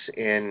kicks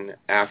in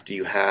after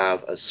you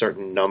have a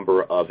certain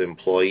number of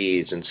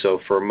employees, and so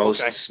for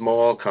most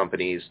small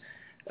companies,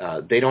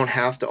 they don't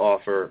have to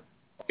offer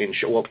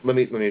Well, let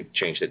me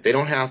change it. They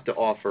don't have to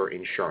offer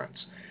insurance,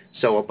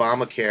 so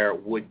Obamacare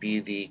would be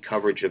the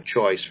coverage of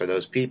choice for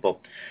those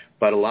people.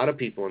 But a lot of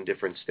people in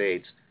different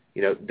states,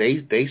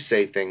 they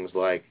say things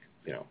like,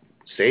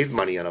 save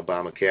money on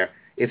Obamacare.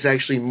 It's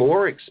actually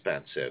more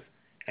expensive,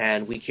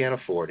 and we can't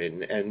afford it.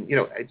 And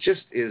it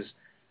just is,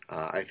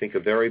 I think, a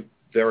very,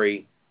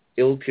 very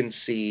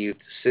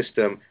ill-conceived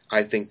system.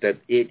 I think that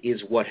it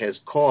is what has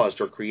caused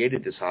or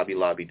created this Hobby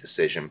Lobby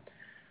decision.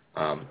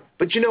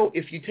 But,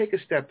 if you take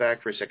a step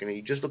back for a second and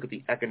you just look at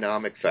the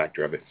economic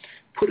factor of it,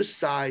 put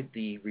aside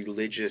the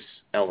religious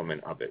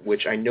element of it,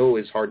 which I know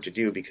is hard to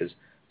do because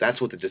that's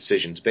what the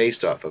decision's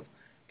based off of.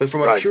 But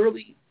from a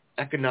purely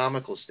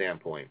economical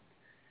standpoint,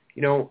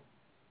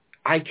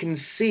 I can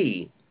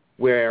see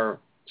where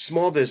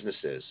small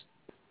businesses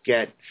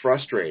get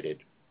frustrated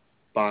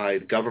by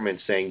the government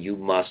saying you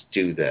must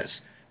do this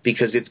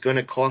because it's going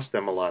to cost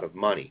them a lot of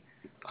money.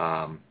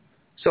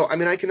 So,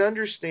 I can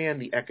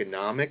understand the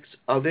economics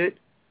of it.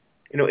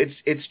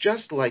 It's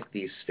just like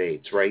these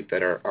states, right,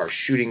 that are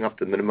shooting up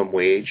the minimum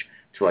wage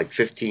to like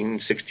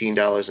 $15,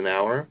 $16 an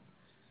hour.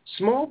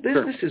 Small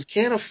businesses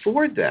can't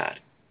afford that.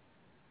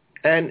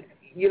 And,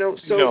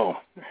 so no.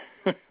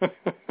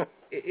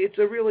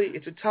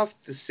 it's a tough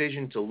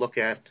decision to look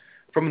at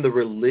from the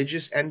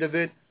religious end of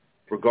it.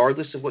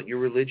 regardless of what your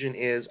religion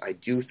is, I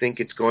do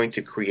think it's going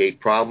to create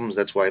problems.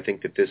 That's why I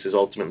think that this is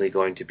ultimately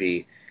going to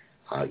be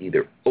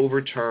either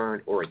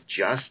overturned or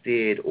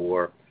adjusted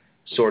or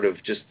sort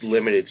of just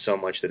limited so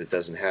much that it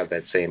doesn't have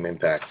that same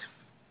impact.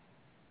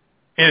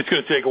 And it's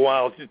going to take a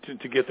while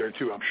to get there,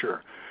 too, I'm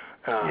sure.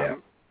 Yeah.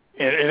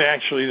 And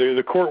actually,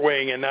 the court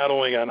weighing in not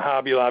only on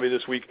Hobby Lobby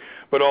this week,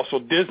 but also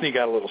Disney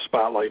got a little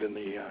spotlight in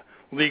the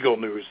legal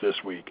news this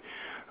week.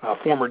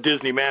 Former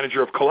Disney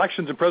manager of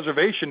collections and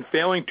preservation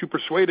failing to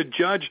persuade a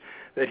judge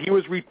that he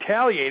was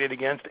retaliated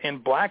against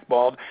and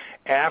blackballed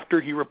after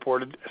he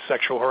reported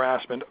sexual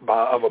harassment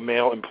of a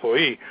male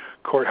employee.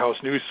 Courthouse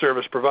News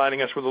Service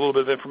providing us with a little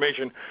bit of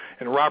information.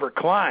 And Robert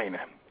Klein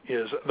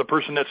is the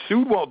person that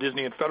sued Walt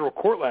Disney in federal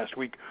court last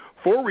week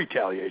for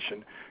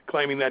retaliation,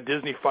 claiming that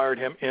Disney fired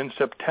him in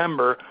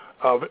September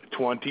of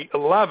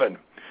 2011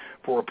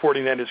 for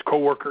reporting that his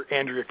coworker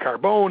Andrea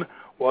Carbone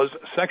was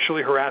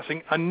sexually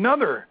harassing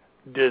another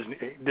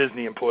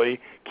Disney employee,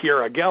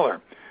 Kiara Geller.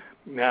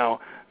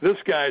 Now, this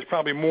guy is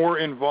probably more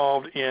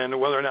involved in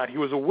whether or not he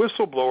was a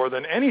whistleblower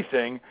than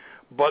anything,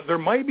 but there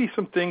might be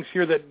some things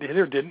here that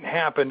didn't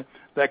happen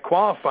that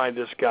qualified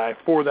this guy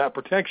for that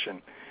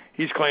protection.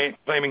 He's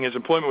claiming his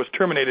employment was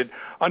terminated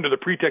under the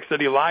pretext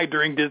that he lied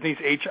during Disney's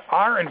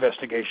HR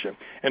investigation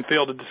and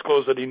failed to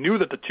disclose that he knew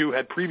that the two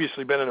had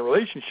previously been in a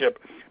relationship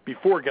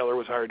before Geller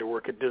was hired to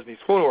work at Disney's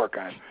photo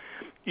archive.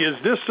 Is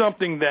this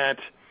something that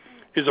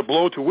is a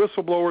blow to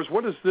whistleblowers?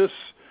 What is this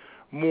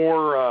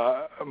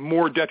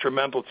more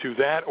detrimental to,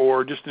 that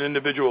or just an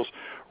individual's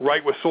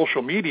right with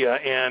social media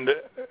and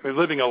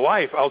living a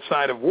life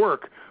outside of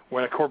work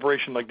when a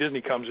corporation like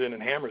Disney comes in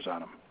and hammers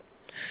on them?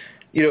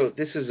 You know,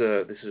 this is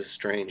a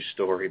strange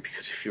story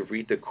because if you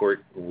read the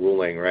court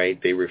ruling,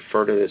 right, they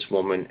refer to this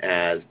woman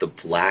as the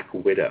Black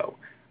Widow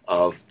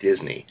of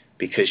Disney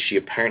because she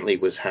apparently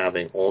was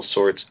having all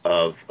sorts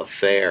of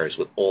affairs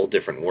with all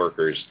different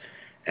workers,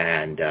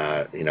 and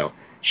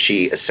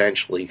she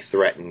essentially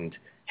threatened,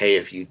 hey,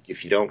 if you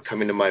don't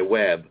come into my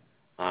web,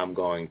 I'm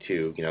going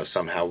to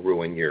somehow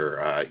ruin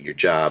your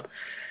job.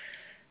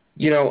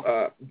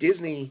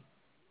 Disney,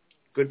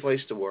 good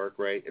place to work,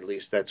 right? At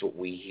least that's what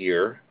we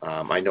hear.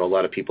 I know a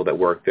lot of people that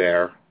work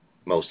there.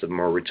 Most of them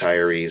are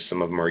retirees.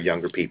 Some of them are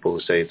younger people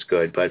who say it's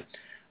good. But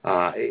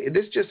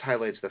this just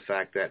highlights the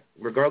fact that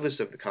regardless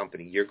of the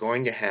company, you're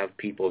going to have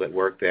people that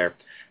work there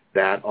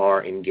that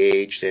are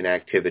engaged in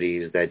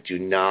activities that do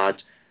not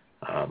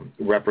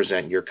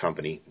represent your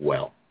company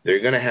well. They're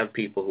going to have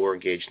people who are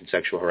engaged in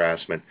sexual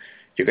harassment.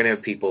 You're going to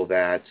have people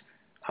that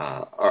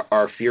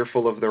are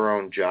fearful of their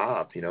own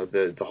job.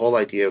 The whole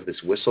idea of this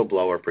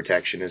whistleblower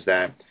protection is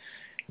that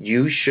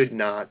you should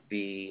not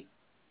be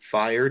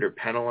fired or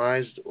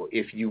penalized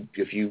if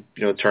you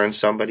turn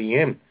somebody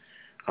in.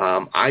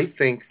 I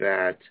think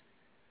that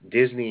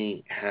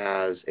Disney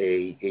has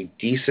a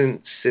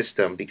decent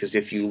system because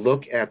if you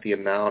look at the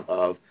amount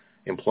of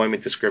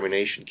employment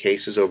discrimination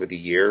cases over the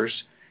years,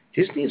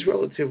 Disney is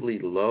relatively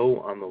low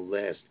on the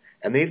list,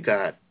 and they've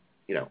got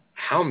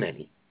how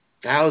many?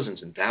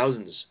 Thousands and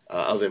thousands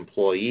of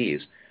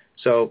employees.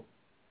 So,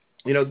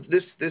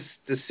 this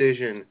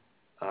decision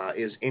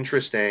is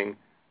interesting,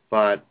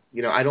 but,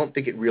 I don't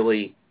think it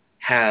really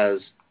has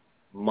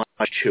much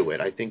to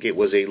it. I think it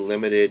was a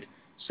limited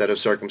set of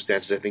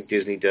circumstances. I think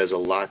Disney does a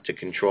lot to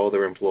control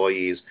their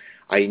employees.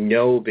 I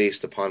know,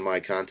 based upon my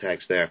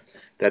contacts there,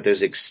 that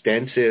there's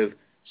extensive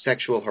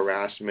sexual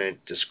harassment,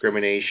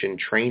 discrimination,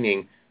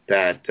 training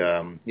that,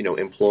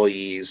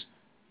 employees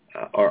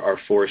are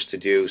forced to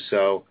do.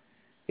 So,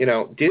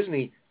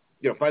 Disney,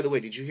 by the way,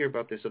 did you hear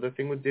about this other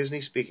thing with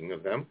Disney? Speaking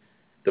of them,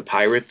 the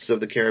Pirates of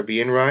the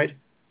Caribbean ride?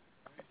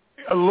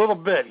 A little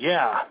bit,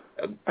 yeah.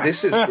 This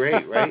is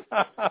great, right?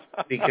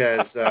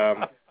 Because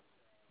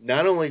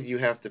not only do you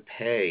have to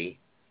pay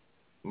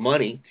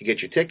money to get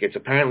your tickets,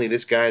 apparently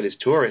this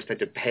tourist, had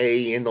to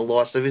pay in the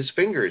loss of his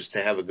fingers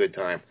to have a good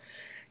time.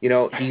 He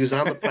was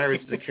on the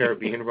Pirates of the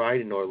Caribbean ride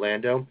in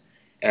Orlando,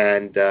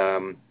 and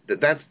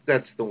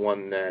that's the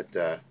one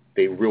that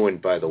they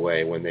ruined, by the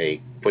way, when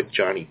they put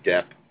Johnny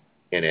Depp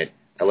in it.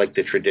 I like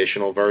the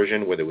traditional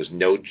version where there was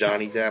no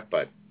Johnny Depp,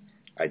 but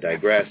I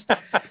digress.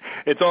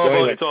 It's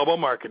all about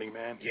marketing,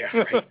 man. Yeah,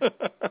 right.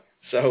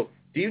 So,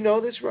 do you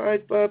know this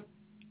ride, Bob?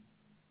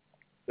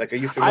 Like, are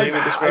you familiar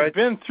with this ride? I've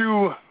been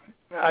through.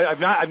 I've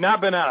not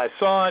been out. I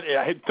saw it.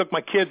 I took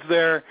my kids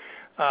there.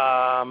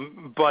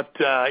 But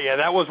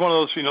that was one of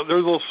those, they're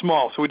a little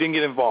small, so we didn't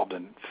get involved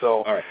in it.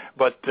 So, all right.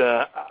 But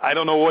I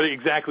don't know what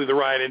exactly the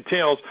ride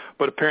entails,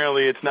 but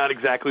apparently it's not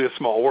exactly a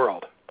small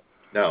world.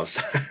 No.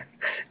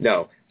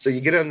 No. So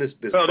you get on this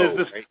boat,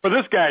 right? For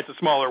this guy, it's a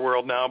smaller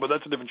world now, but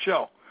that's a different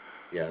show.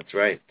 Yeah, that's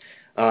right.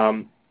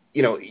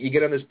 You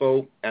get on this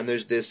boat, and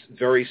there's this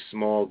very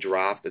small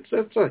drop.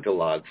 It's like a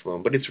log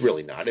flume, but it's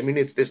really not. I mean,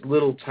 it's this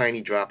little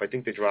tiny drop. I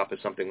think the drop is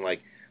something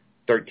like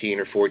 13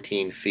 or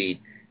 14 feet.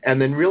 And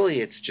then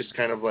really it's just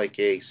kind of like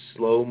a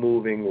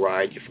slow-moving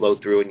ride. You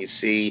float through and you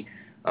see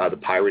the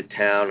pirate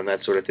town and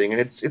that sort of thing.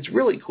 And it's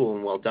really cool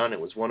and well done. It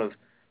was one of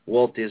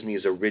Walt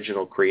Disney's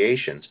original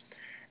creations.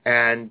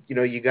 And,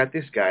 you got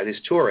this guy, this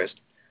tourist,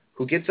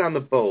 who gets on the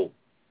boat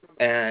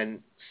and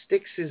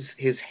sticks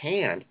his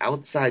hand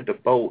outside the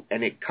boat,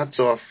 and it cuts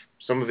off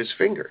some of his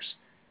fingers.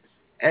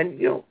 And,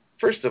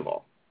 first of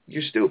all,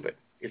 you're stupid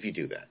if you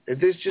do that.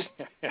 There's just,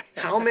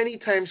 how many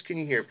times can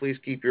you hear, please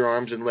keep your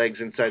arms and legs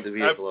inside the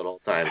vehicle at all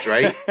times,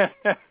 right?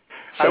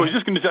 I was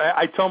just going to say,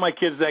 I tell my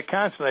kids that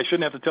constantly. I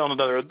shouldn't have to tell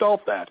another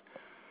adult that.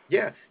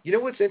 Yeah. You know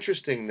what's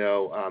interesting,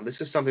 though? This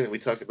is something that we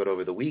talked about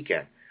over the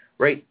weekend.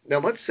 Right. Now,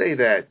 let's say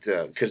that,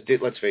 because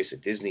let's face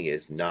it, Disney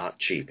is not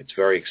cheap. It's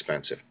very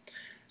expensive.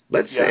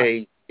 Let's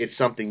say it's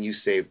something you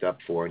saved up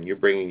for and you're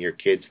bringing your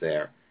kids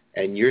there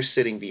and you're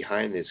sitting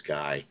behind this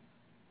guy,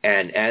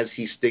 and as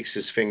he sticks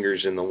his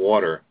fingers in the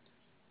water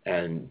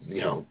and,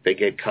 they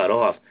get cut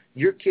off,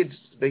 your kids,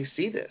 they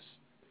see this.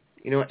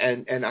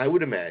 And I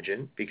would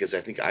imagine, because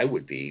I think I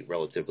would be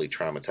relatively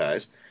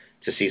traumatized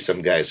to see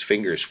some guy's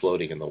fingers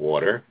floating in the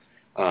water,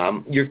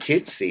 your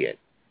kids see it.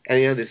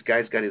 And, this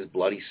guy's got his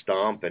bloody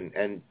stomp,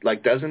 and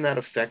doesn't that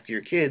affect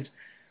your kids?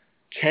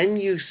 Can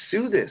you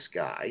sue this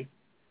guy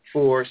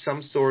for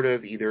some sort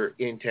of either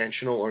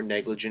intentional or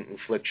negligent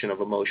infliction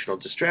of emotional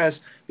distress?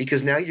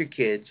 Because now your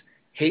kids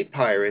hate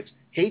pirates,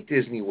 hate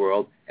Disney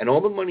World, and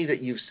all the money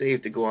that you've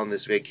saved to go on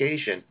this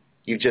vacation,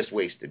 you've just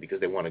wasted because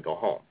they want to go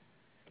home.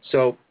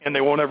 And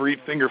they won't ever eat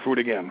finger food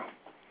again.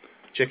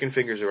 Chicken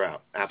fingers are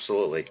out.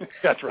 Absolutely.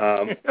 That's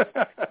right.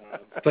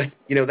 But,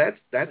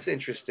 that's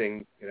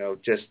interesting.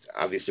 Just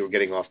obviously we're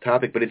getting off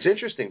topic, but it's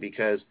interesting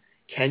because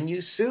can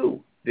you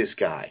sue this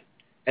guy?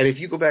 And if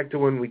you go back to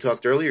when we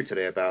talked earlier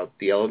today about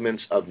the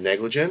elements of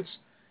negligence,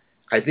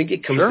 I think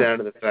it comes down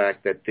to the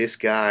fact that this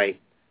guy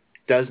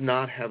does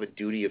not have a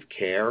duty of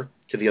care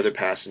to the other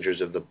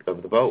passengers of the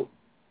boat.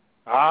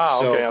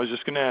 Okay. I was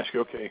just going to ask you.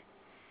 Okay.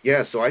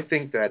 Yeah, so I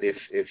think that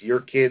if your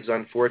kids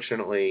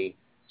unfortunately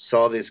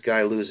saw this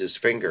guy lose his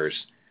fingers,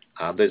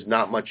 there's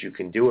not much you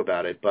can do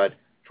about it. But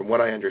from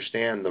what I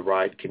understand, the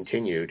ride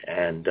continued,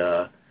 and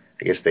I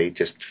guess they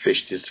just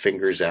fished his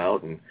fingers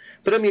out.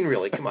 But I mean,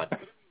 really, come on.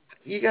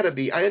 You got to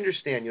be, I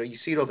understand, you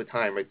see it all the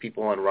time, right?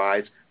 People on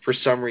rides, for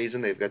some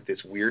reason, they've got this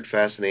weird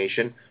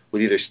fascination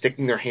with either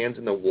sticking their hands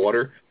in the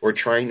water or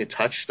trying to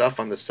touch stuff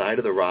on the side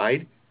of the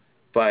ride.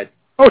 But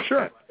oh,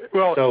 sure.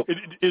 Well,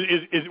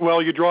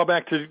 well, you draw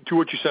back to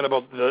what you said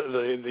about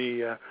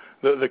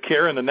the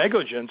care and the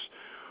negligence.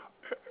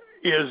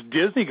 Is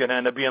Disney going to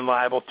end up being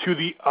liable to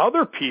the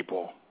other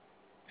people,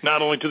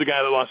 not only to the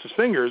guy that lost his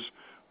fingers,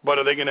 but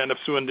are they going to end up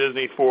suing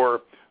Disney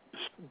for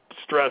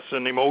stress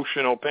and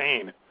emotional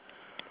pain?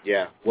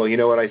 Yeah. Well, you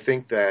know what? I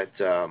think that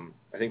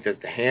the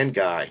hand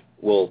guy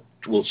will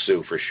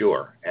sue for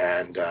sure.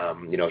 And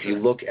if you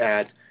look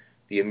at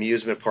the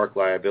amusement park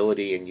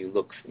liability, and you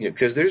look,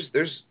 because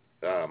there's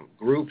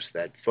groups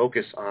that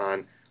focus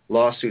on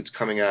lawsuits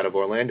coming out of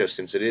Orlando,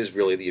 since it is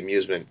really the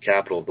amusement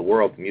capital of the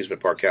world,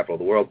 amusement park capital of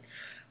the world.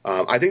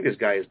 I think this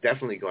guy is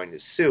definitely going to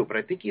sue, but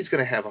I think he's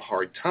going to have a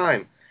hard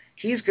time.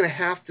 He's going to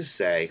have to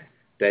say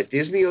that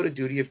Disney owed a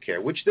duty of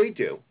care, which they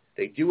do.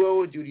 They do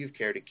owe a duty of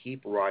care to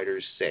keep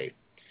riders safe.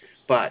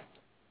 But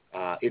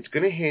it's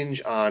going to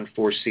hinge on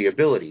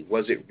foreseeability.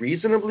 Was it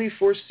reasonably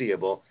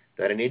foreseeable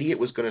that an idiot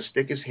was going to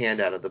stick his hand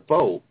out of the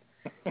boat?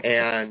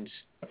 And,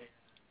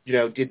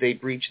 did they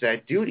breach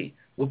that duty?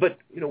 Well, but,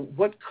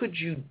 what could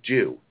you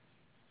do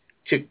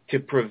to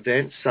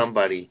prevent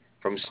somebody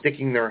from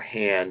sticking their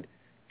hand?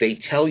 They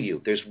tell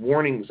you, there's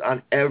warnings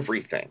on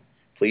everything.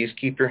 Please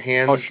keep your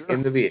hands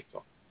in the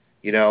vehicle.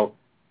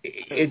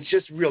 It's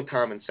just real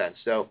common sense.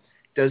 So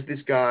does this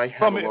guy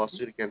have a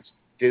lawsuit against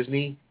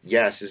Disney?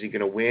 Yes. Is he going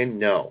to win?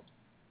 No.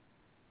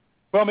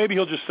 Well, maybe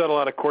he'll just settle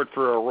out of court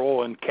for a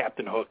role in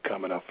Captain Hook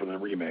coming up for the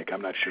remake.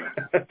 I'm not sure.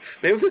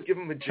 Maybe we'll give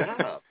him a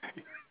job.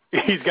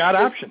 He's got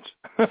options.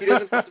 He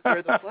doesn't have to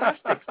wear the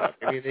plastic stuff.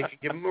 I mean, they could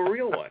give him a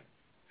real one.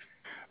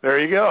 There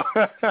you go.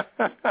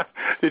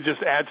 It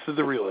just adds to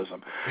the realism.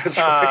 That's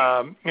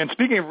right. And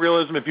speaking of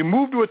realism, if you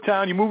move to a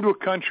town, you move to a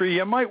country,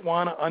 you might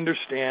want to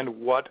understand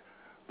what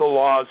the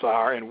laws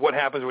are and what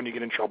happens when you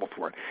get in trouble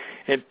for it.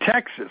 In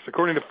Texas,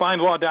 according to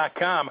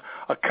FindLaw.com,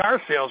 a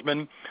car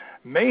salesman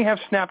may have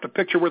snapped a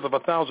picture worth of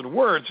 1,000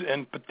 words,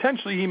 and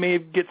potentially he may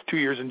get 2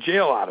 years in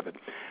jail out of it.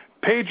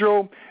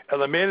 Pedro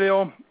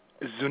Elamelio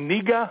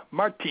Zuniga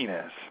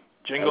Martinez.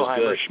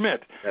 Jingleheimer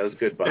Schmidt. That was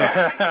good, Bob.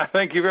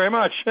 Thank you very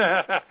much.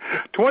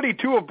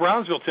 22 of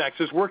Brownsville,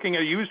 Texas, working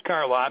at a used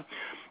car lot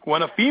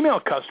when a female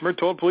customer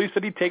told police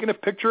that he'd taken a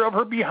picture of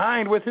her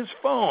behind with his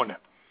phone.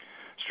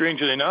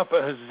 Strangely enough,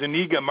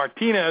 Zuniga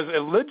Martinez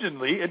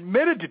allegedly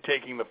admitted to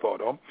taking the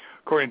photo,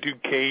 according to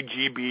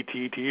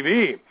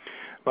KGBT-TV.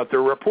 But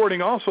they're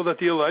reporting also that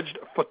the alleged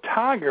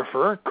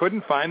photographer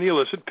couldn't find the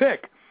illicit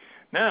pic.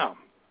 Now,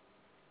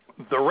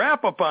 the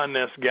wrap-up on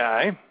this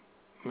guy,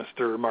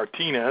 Mr.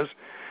 Martinez,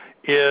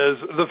 is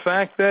the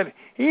fact that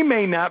he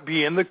may not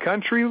be in the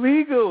country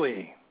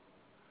legally.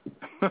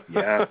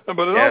 Yeah.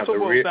 But it also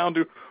boils down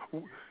to,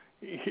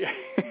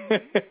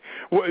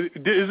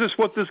 is this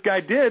what this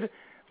guy did,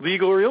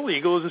 legal or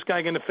illegal? Is this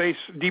guy going to face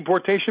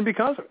deportation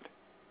because of it?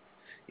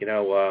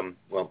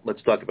 Well,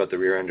 let's talk about the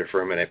rear ender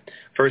for a minute.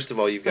 First of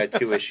all, you've got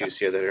two issues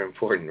here that are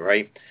important,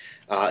 right?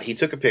 He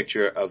took a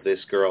picture of this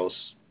girl's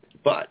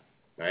butt,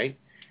 right?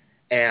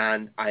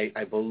 And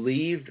I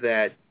believe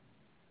that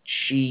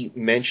she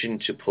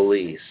mentioned to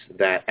police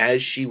that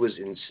as she was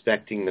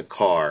inspecting the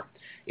car,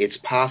 it's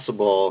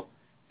possible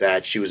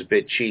that she was a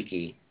bit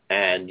cheeky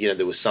and,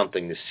 there was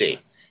something to see.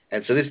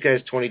 And so this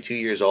guy's 22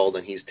 years old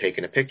and he's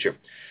taking a picture.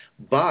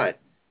 But,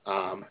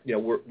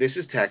 this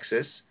is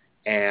Texas,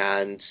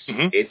 and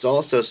it's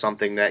also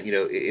something that,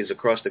 is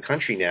across the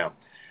country now.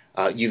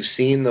 You've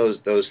seen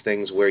those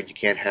things where you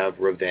can't have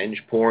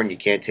revenge porn. You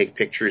can't take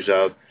pictures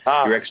of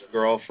your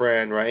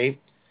ex-girlfriend, right?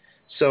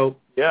 So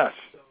yes,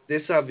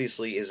 this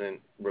obviously isn't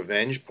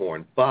revenge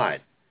porn,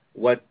 but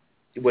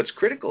what's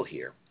critical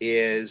here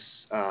is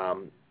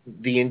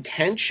the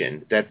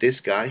intention that this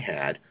guy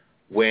had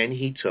when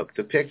he took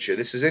the picture.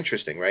 This is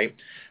interesting, right?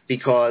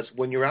 Because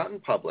when you're out in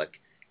public,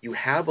 you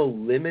have a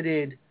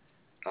limited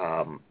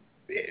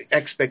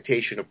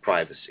expectation of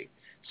privacy.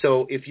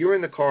 So if you're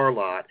in the car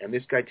lot and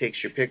this guy takes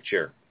your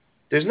picture,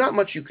 there's not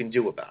much you can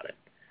do about it.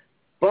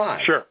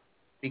 But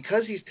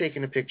because he's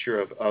taken a picture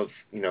of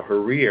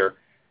her rear,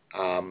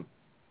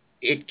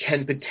 it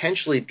can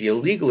potentially be a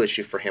legal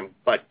issue for him.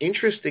 But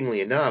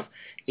interestingly enough,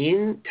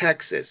 in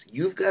Texas,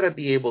 you've got to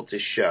be able to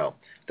show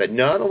that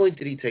not only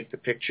did he take the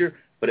picture,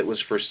 but it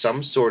was for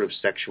some sort of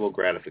sexual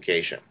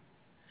gratification.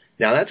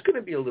 Now, that's going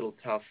to be a little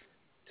tough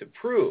to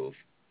prove.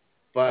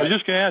 But I was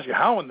just going to ask you,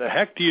 how in the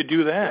heck do you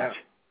do that?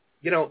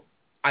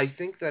 I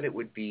think that it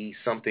would be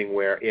something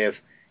where if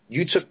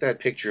you took that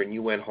picture and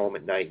you went home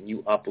at night and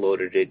you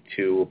uploaded it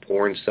to a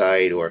porn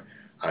site or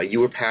you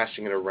were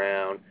passing it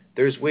around,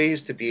 there's ways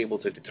to be able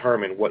to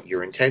determine what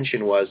your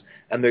intention was,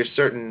 and there's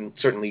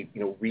certainly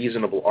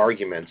reasonable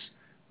arguments.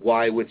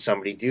 Why would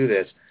somebody do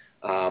this?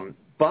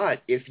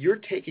 But if you're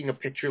taking a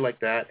picture like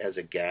that as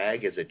a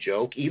gag, as a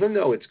joke, even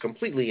though it's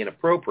completely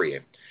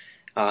inappropriate,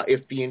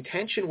 if the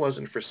intention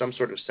wasn't for some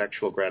sort of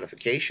sexual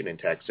gratification in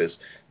Texas,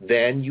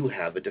 then you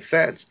have a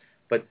defense.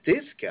 But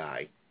this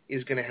guy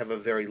is going to have a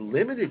very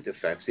limited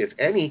defense, if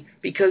any,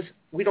 because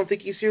we don't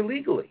think he's here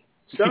legally.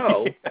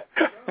 So,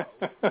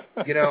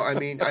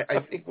 I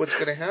think what's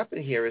going to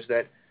happen here is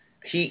that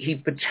he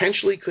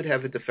potentially could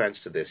have a defense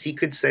to this. He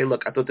could say,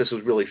 look, I thought this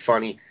was really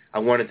funny. I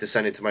wanted to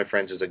send it to my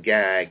friends as a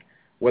gag.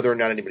 Whether or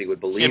not anybody would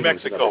believe him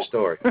is another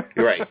story.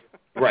 You're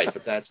right,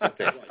 but that's the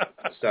thing.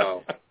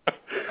 So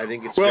I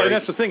think it's and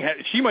that's the thing.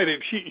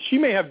 She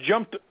may have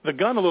jumped the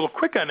gun a little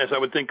quick on this, I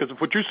would think, because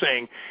what you're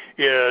saying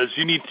is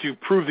you need to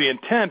prove the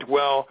intent.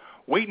 Well,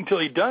 wait until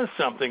he does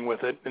something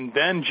with it and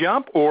then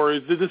jump, or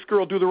did this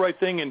girl do the right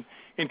thing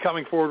in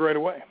coming forward right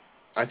away?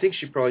 I think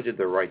she probably did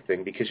the right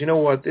thing because you know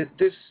what?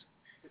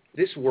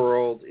 This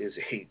world is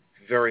a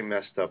very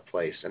messed up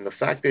place, and the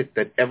fact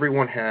that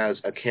everyone has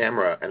a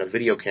camera and a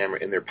video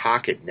camera in their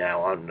pocket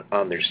now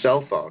on their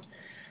cell phone,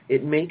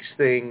 it makes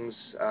things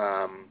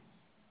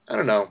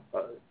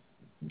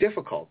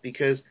difficult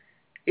because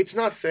it's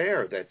not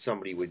fair that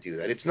somebody would do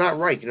that. It's not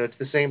right. It's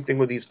the same thing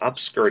with these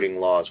upskirting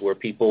laws where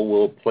people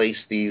will place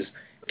these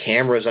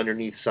cameras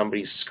underneath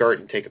somebody's skirt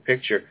and take a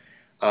picture.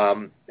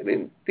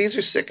 These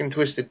are sick and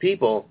twisted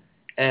people,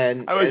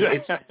 and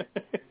it's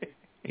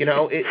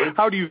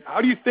how do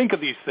you think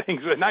of these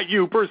things? Not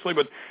you personally,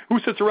 but who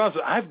sits around and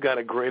says, "I've got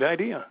a great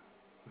idea."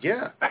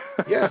 Yeah.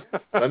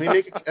 Let me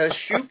make a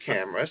shoe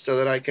camera so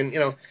that I can,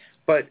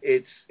 But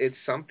it's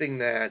something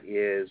that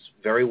is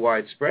very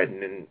widespread,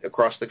 and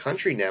across the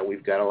country now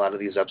we've got a lot of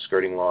these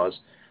upskirting laws.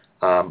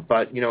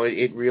 But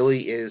it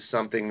really is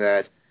something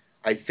that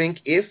I think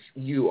if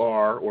you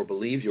are or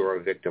believe you're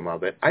a victim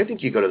of it, I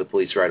think you go to the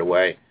police right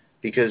away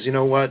because you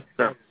know what?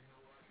 Sure.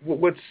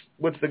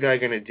 What's the guy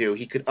going to do?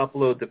 He could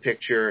upload the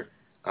picture.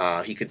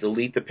 He could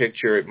delete the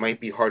picture. It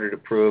might be harder to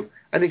prove.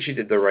 I think she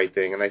did the right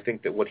thing, and I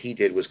think that what he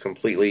did was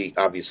completely,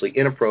 obviously,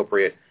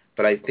 inappropriate.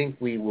 But I think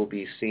we will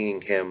be seeing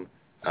him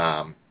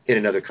in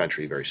another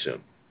country very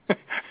soon.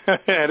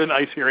 At an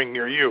ICE hearing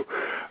near you.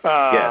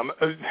 Yes.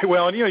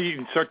 Well, you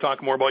can start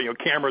talking more about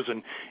cameras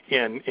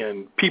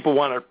and people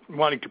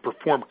wanting to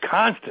perform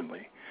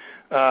constantly.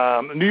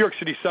 New York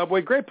City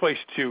subway, great place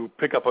to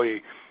pick up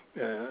a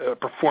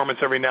performance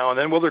every now and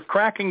then. Well, they're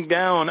cracking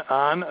down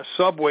on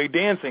subway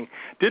dancing.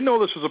 Didn't know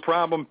this was a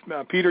problem.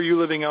 Peter, you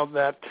living out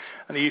on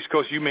the East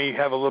Coast, you may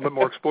have a little bit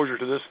more exposure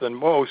to this than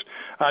most.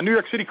 New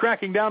York City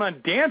cracking down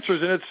on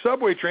dancers in its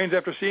subway trains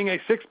after seeing a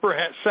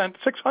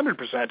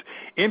 600%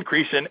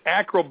 increase in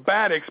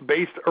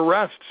acrobatics-based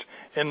arrests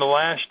in the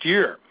last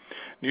year.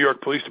 New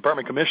York Police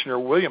Department Commissioner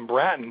William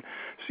Bratton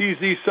sees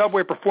these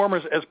subway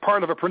performers as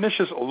part of a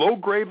pernicious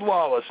low-grade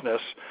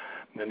lawlessness,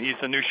 and he's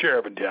the new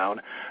sheriff in town,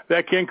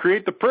 that can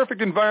create the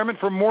perfect environment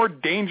for more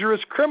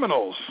dangerous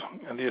criminals.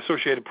 And the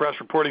Associated Press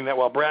reporting that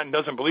while Bratton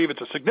doesn't believe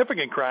it's a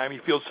significant crime, he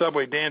feels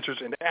subway dancers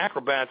and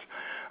acrobats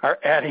are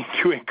adding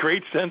to a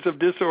great sense of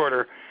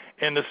disorder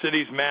in the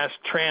city's mass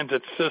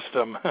transit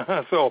system.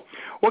 So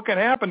what can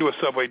happen to a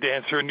subway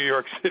dancer in New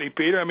York City,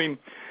 Peter? I mean,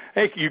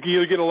 hey, you can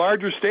either get a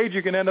larger stage,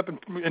 you can end up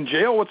in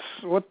jail.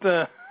 What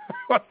the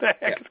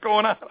heck is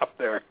going on up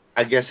there?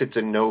 I guess it's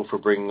a no for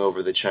bringing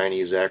over the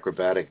Chinese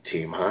acrobatic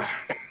team, huh?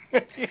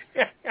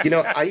 You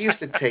know, I used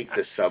to take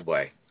the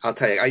subway. I'll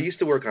tell you, I used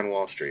to work on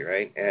Wall Street,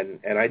 right? And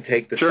I'd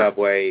take the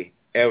subway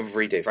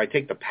every day. If I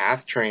take the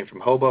PATH train from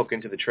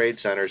Hoboken to the trade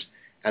centers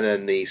and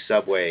then the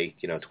subway,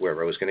 you know, to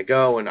wherever I was going to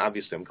go, and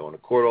obviously I'm going to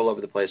court all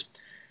over the place,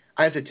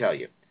 I have to tell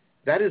you,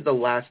 that is the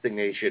last thing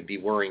they should be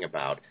worrying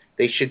about.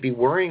 They should be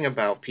worrying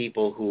about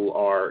people who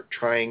are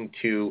trying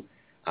to,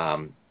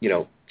 you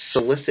know,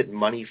 solicit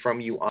money from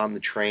you on the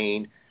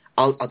train.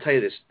 I'll tell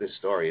you this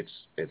story.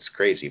 It's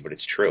crazy, but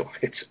it's true.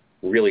 It's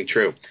really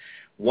true.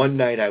 One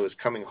night I was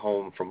coming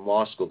home from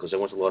law school because I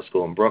went to law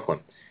school in Brooklyn,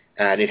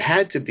 and it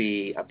had to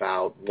be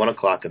about 1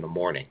 o'clock in the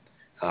morning.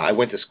 I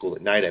went to school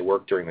at night. I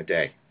worked during the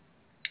day.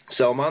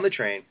 So I'm on the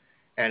train,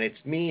 and it's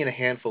me and a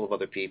handful of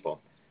other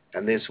people,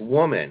 and this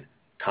woman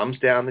comes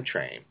down the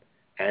train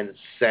and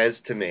says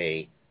to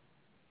me,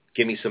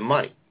 "Give me some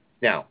money."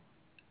 Now,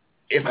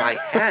 if I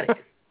had it,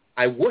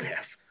 I would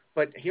have.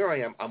 But here I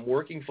am. I'm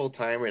working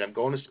full-time, and I'm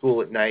going to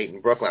school at night in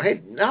Brooklyn. I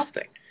had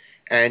nothing.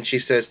 And she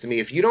says to me,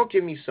 "If you don't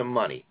give me some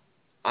money,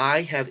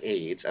 I have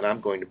AIDS, and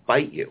I'm going to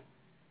bite you."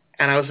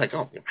 And I was like,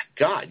 oh, my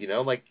God, you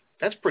know, like,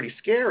 that's pretty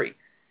scary.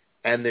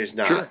 And there's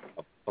not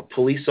a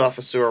police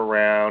officer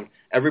around.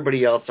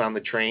 Everybody else on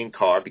the train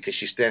car, because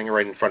she's standing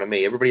right in front of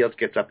me, everybody else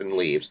gets up and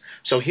leaves.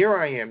 So here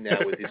I am now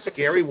with this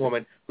scary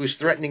woman who's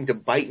threatening to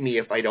bite me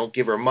if I don't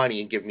give her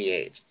money and give me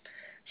AIDS.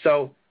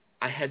 So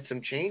I had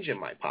some change in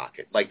my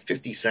pocket, like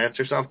 50 cents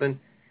or something.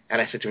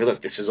 And I said to her,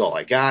 "Look, this is all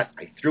I got."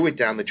 I threw it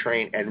down the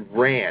train and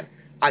ran.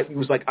 I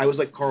was like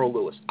Carl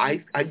Lewis.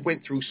 I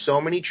went through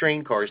so many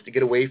train cars to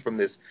get away from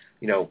this,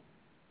 you know,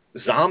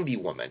 zombie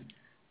woman.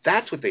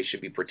 That's what they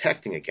should be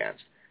protecting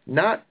against,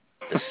 not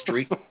the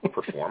street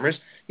performers.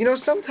 You know,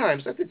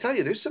 sometimes I have to tell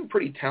you, there's some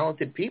pretty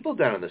talented people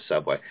down in the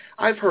subway.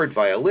 I've heard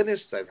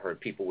violinists. I've heard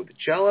people with the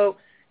cello.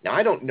 Now,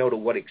 I don't know to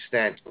what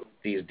extent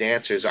these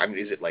dancers, I mean,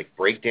 is it like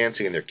break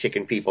dancing and they're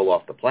kicking people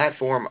off the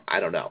platform? I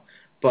don't know.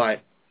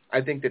 But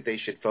I think that they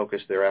should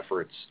focus their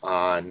efforts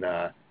on,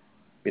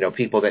 you know,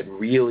 people that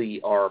really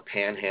are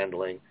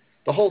panhandling.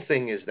 The whole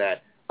thing is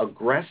that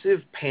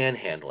aggressive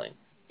panhandling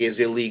is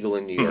illegal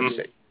in New York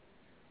City.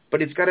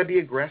 But it's got to be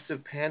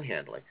aggressive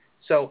panhandling.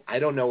 So I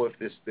don't know if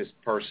this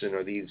person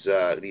or these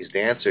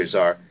dancers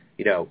are,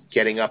 you know,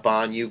 getting up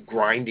on you,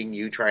 grinding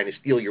you, trying to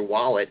steal your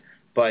wallet,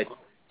 but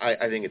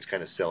I think it's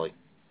kind of silly.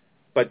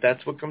 But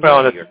that's what comes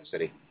out of New York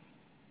City.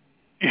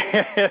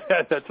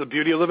 Yeah, that's the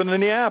beauty of living in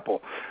the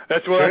apple.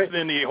 That's what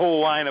in the whole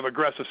line of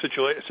aggressive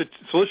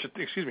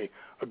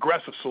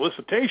aggressive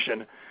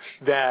solicitation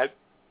that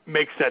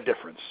makes that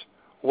difference.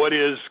 What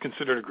is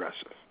considered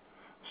aggressive?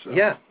 So.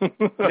 Yeah.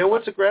 You know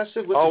what's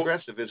aggressive? What's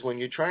aggressive is when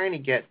you're trying to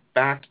get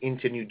back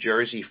into New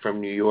Jersey from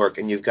New York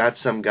and you've got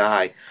some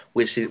guy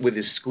with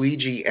his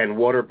squeegee and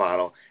water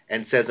bottle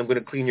and says, "I'm going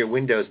to clean your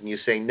windows," and you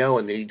say no,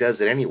 and then he does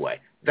it anyway.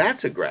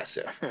 That's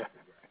aggressive.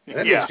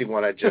 That makes me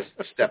want to just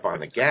step on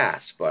the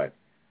gas, but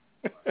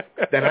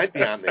then I'd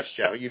be on this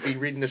show. You'd be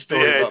reading the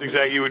story. Yeah,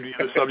 exactly. You would be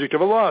the subject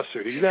of a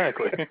lawsuit.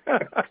 Exactly.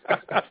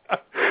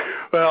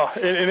 Well,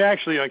 and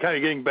actually, kind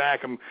of getting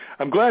back,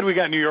 I'm glad we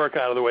got New York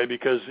out of the way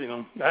because, you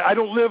know, I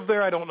don't live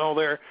there. I don't know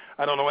there.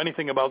 I don't know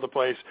anything about the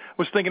place.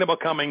 Was thinking about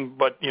coming,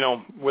 but, you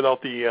know,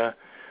 without the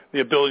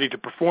ability to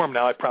perform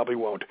now, I probably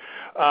won't.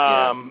 You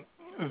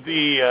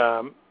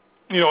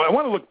know, I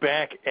want to look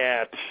back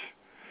at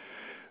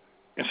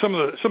some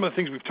of the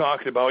things we've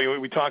talked about. You know,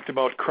 we talked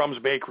about Crumb's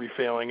Bakery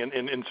failing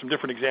and some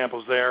different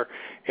examples there,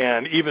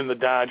 and even the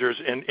Dodgers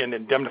and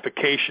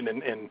indemnification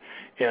and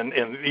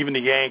even the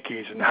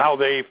Yankees and how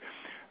they've,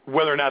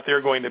 whether or not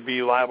they're going to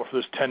be liable for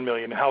this $10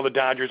 million, how the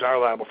Dodgers are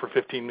liable for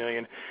 $15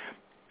 million.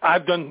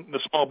 I've done the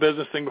small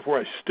business thing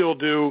before. I still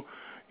do.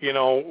 You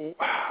know,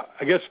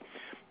 I guess,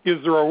 is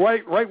there a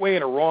right way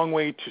and a wrong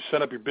way to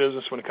set up your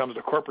business when it comes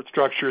to corporate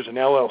structures and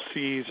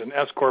LLCs and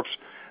S-corps?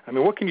 I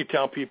mean, what can you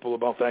tell people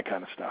about that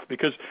kind of stuff?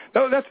 Because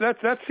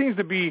that seems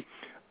to be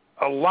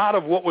a lot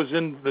of what was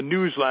in the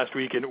news last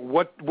week and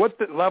what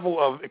the level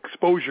of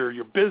exposure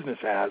your business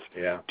has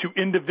to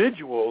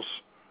individuals'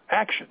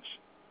 actions.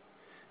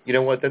 You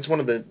know what? That's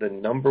one of the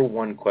number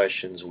one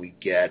questions we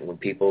get when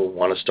people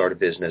want to start a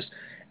business,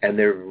 and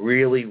they're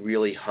really,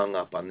 really hung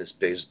up on this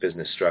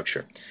business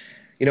structure.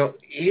 You know,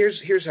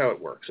 here's how it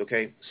works,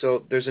 okay?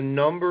 So there's a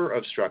number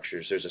of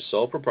structures. There's a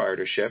sole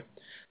proprietorship.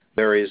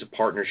 There is a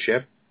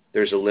partnership.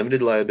 There's a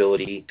limited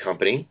liability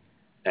company,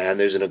 and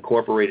there's an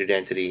incorporated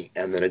entity,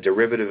 and then a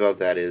derivative of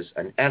that is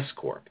an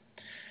S-corp.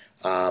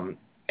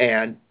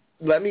 And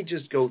let me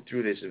just go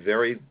through this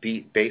very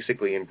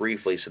basically and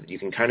briefly so that you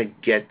can kind of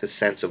get the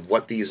sense of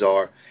what these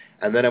are,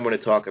 and then I'm going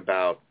to talk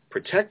about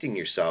protecting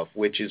yourself,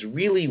 which is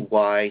really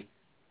why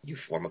you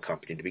form a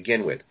company to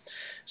begin with.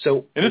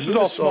 So, and this is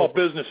all small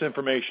business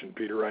information,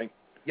 Peter, right?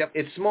 Yep,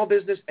 it's small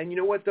business, and you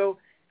know what, though?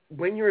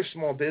 When you're a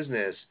small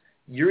business,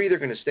 you're either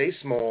going to stay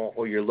small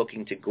or you're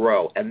looking to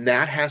grow, and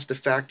that has to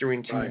factor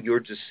into your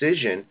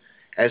decision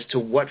as to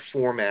what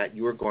format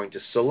you're going to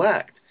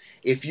select.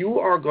 If you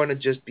are going to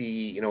just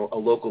be, you know, a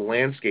local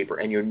landscaper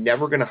and you're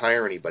never going to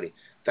hire anybody,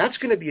 that's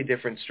going to be a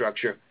different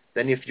structure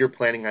than if you're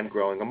planning on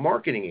growing a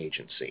marketing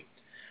agency.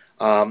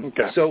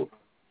 Okay. So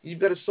you've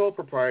got a sole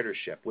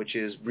proprietorship, which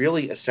is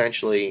really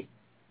essentially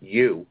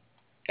you,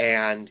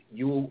 and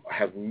you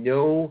have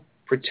no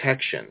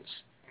protections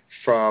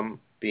from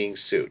being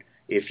sued.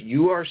 If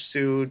you are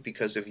sued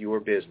because of your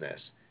business,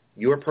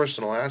 your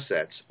personal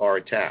assets are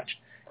attached,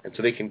 and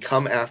so they can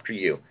come after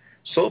you.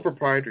 Sole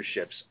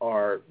proprietorships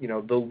are,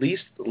 the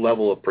least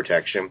level of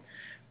protection,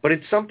 but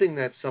it's something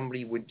that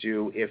somebody would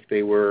do if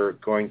they were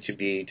going to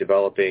be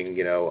developing,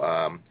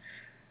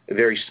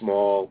 very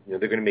small, they're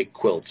going to make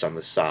quilts on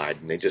the side,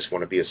 and they just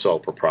want to be a sole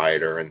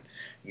proprietor, and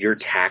your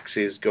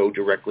taxes go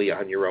directly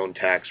on your own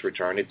tax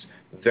return. It's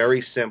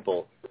very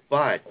simple,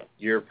 but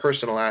your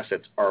personal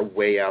assets are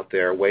way out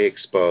there, way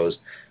exposed.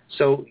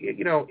 So,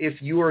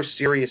 if you are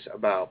serious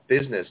about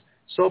business,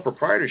 sole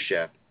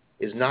proprietorship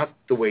is not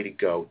the way to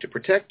go to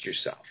protect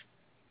yourself.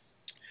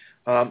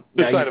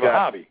 This side of a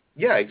hobby.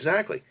 Yeah,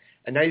 exactly.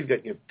 And now you've got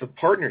the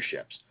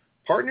partnerships.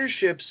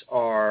 Partnerships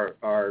are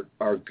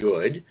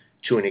good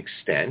to an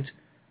extent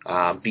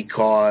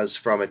because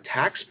from a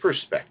tax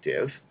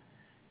perspective,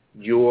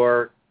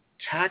 your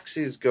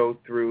taxes go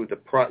through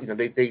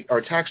they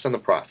are taxed on the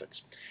profits.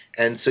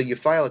 And so you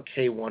file a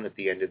K-1 at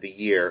the end of the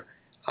year,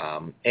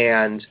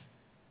 and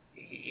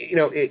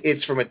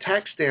it's from a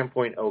tax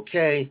standpoint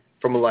okay.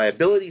 From a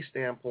liability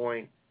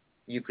standpoint,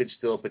 you could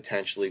still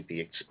potentially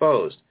be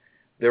exposed.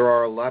 There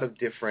are a lot of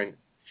different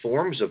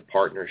forms of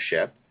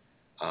partnership,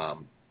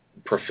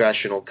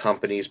 professional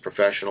companies,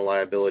 professional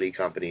liability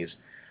companies,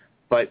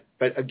 but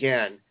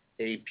again,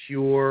 a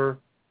pure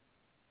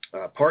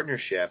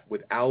partnership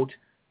without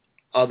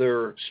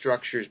other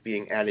structures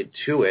being added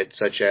to it,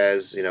 such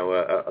as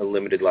a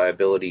limited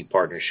liability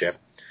partnership,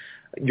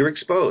 you're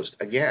exposed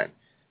again.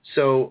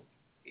 So,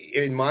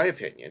 in my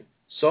opinion,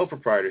 sole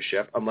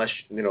proprietorship, unless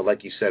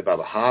like you said about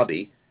a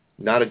hobby,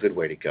 not a good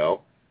way to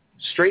go.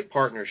 Straight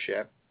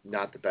partnership,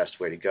 not the best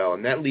way to go,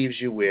 and that leaves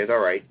you with, all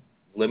right,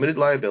 limited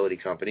liability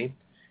company,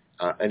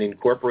 an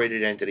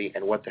incorporated entity,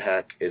 and what the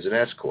heck is an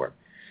S corp?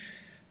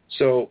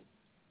 So,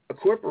 a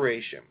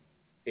corporation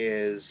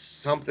is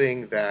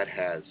something that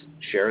has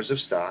shares of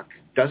stock.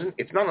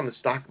 It's not on the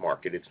stock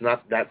market. It's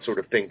not that sort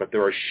of thing, but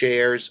there are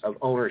shares of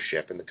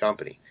ownership in the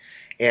company.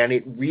 And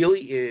it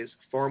really is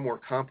far more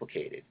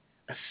complicated,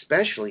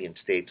 especially in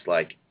states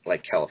like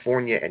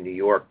California and New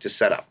York, to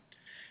set up.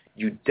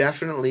 You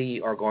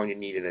definitely are going to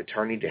need an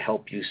attorney to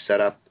help you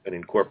set up an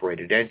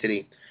incorporated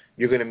entity.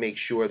 You're going to make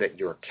sure that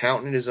your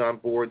accountant is on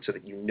board so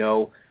that you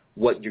know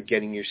what you're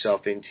getting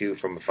yourself into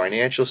from a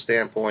financial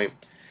standpoint.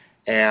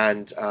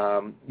 And,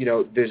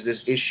 there's this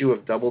issue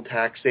of double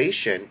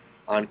taxation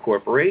on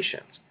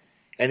corporations,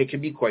 and it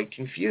can be quite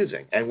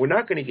confusing. And we're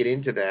not going to get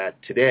into that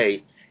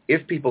today.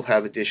 If people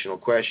have additional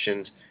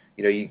questions,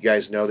 you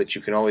guys know that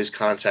you can always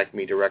contact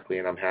me directly,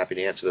 and I'm happy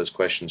to answer those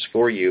questions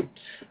for you.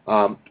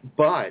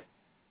 But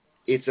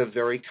it's a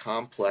very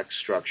complex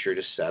structure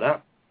to set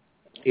up.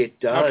 It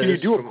does. Now, can you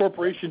do a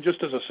corporation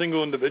just as a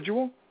single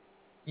individual?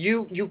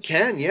 You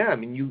can, yeah. I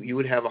mean, you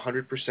would have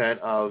 100%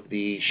 of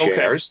the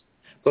shares. Okay.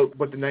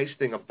 But the nice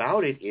thing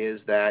about it is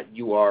that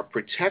you are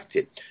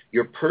protected.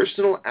 Your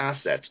personal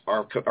assets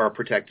are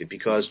protected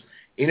because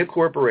in a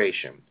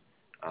corporation,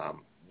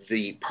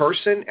 the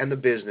person and the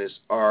business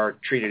are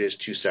treated as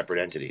two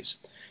separate entities.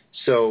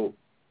 So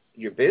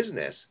your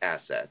business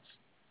assets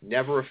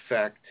never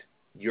affect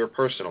your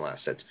personal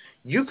assets.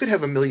 You could have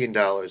 $1 million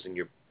in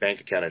your bank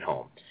account at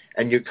home,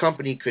 and your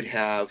company could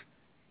have,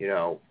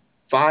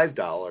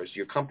 $5.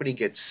 Your company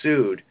gets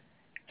sued,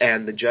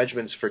 and the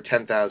judgment's for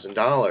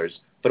 $10,000,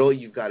 but all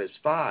you've got is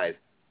 $5.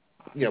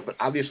 But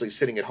obviously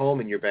sitting at home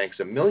in your bank's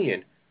 $1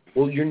 million.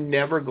 Well, you're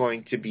never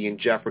going to be in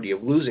jeopardy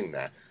of losing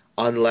that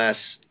unless,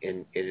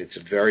 and it's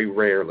very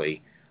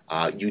rarely,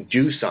 you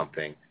do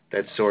something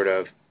that sort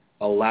of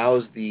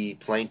allows the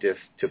plaintiff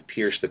to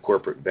pierce the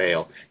corporate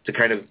veil to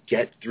kind of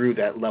get through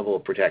that level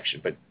of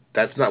protection. But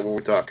that's not what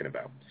we're talking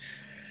about.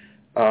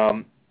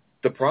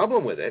 The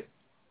problem with it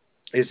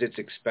is its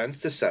expense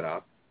to set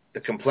up, the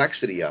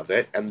complexity of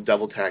it, and the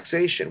double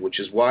taxation, which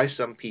is why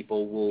some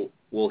people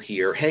will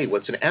hear, hey,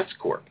 what's an S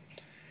corp?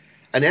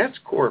 An S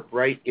corp,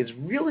 right, is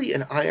really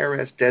an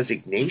IRS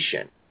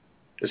designation,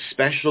 a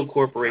special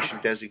corporation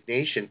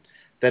designation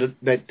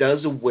that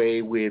does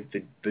away with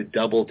the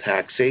double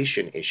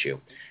taxation issue.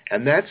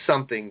 And that's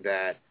something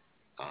that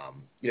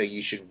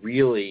you should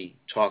really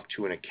talk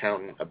to an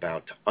accountant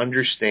about to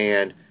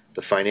understand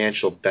the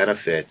financial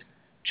benefit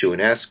to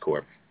an S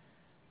corp.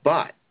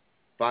 But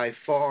by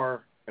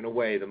far and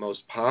away, the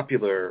most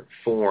popular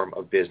form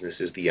of business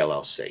is the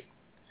LLC.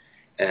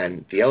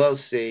 And the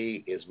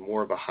LLC is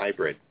more of a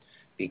hybrid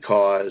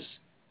because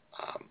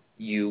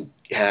you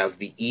have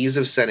the ease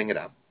of setting it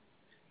up.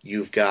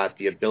 You've got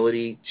the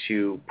ability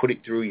to put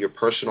it through your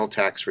personal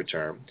tax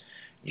return.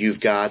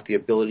 You've got the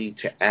ability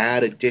to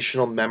add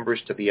additional members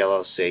to the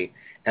LLC.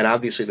 And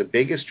obviously the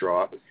biggest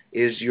draw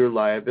is your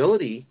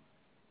liability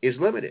is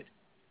limited.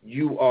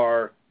 You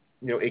are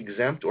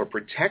exempt or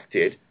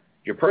protected.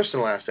 Your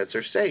personal assets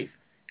are safe.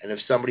 And if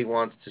somebody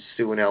wants to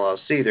sue an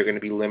LLC, they're going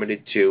to be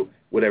limited to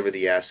whatever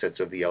the assets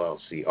of the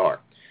LLC are.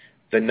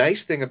 The nice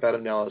thing about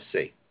an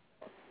LLC,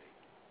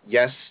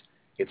 yes,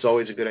 it's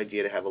always a good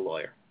idea to have a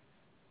lawyer.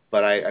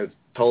 But I've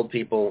told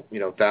people,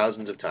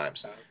 thousands of times,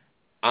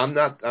 I'm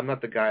not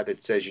the guy that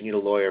says you need a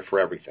lawyer for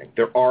everything.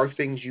 There are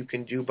things you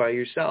can do by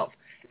yourself.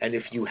 And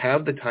if you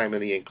have the time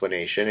and the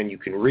inclination and you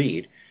can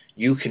read,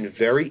 you can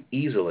very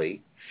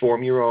easily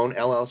form your own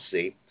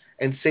LLC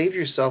and save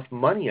yourself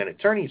money on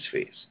attorney's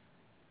fees.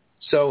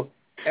 So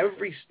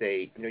every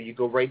state, you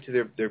go right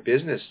to their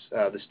business,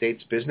 the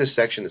state's business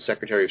section, the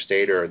Secretary of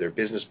State or their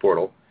business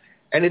portal,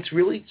 and it's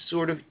really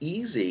sort of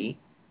easy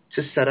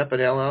to set up an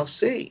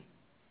LLC.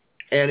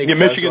 And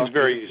Michigan's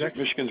very easy.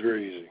 Michigan's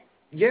very easy.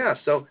 Yeah,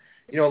 so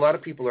a lot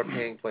of people are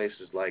paying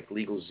places like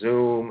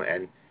LegalZoom,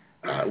 and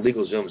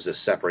LegalZoom is a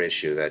separate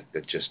issue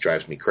that just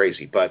drives me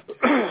crazy. But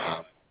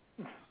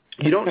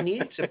you don't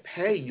need to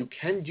pay. You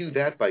can do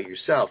that by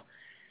yourself.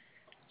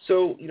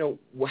 So,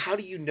 how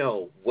do you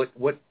know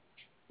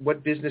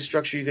what business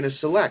structure you're going to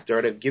select? All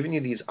right, I've given you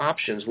these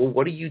options. Well,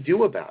 what do you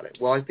do about it?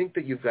 Well, I think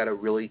that you've got to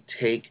really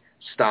take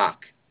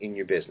stock in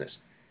your business.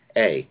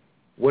 A,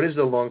 what is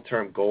the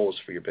long-term goals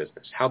for your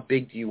business? How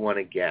big do you want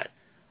to get?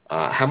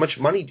 How much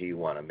money do you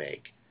want to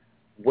make?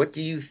 What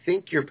do you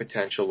think your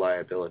potential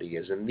liability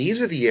is? And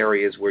these are the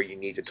areas where you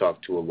need to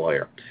talk to a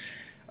lawyer.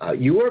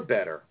 You are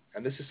better,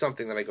 and this is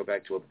something that I go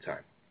back to all the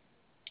time,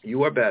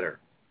 you are better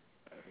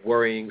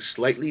worrying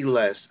slightly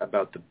less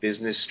about the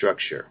business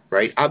structure,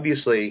 right?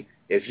 Obviously,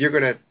 if you're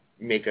going to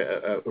make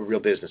a real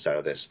business out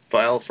of this,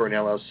 file for an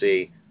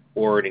LLC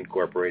or an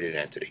incorporated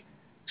entity.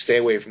 Stay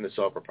away from the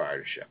sole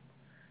proprietorship.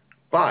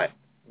 But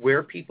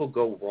where people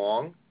go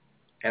wrong,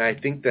 and I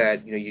think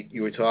that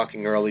you were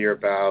talking earlier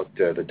about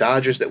the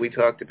Dodgers that we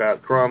talked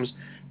about, crumbs,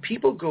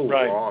 people go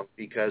wrong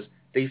because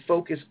they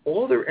focus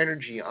all their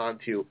energy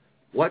onto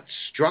what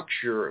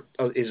structure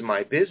is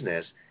my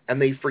business,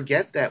 and they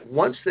forget that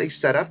once they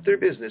set up their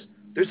business,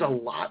 there's a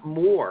lot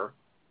more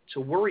to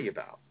worry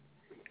about.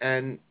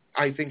 And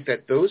I think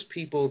that those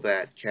people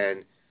that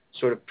can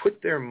sort of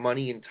put their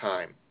money and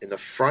time in the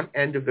front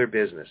end of their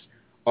business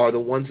are the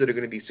ones that are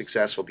going to be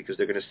successful because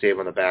they're going to save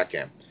on the back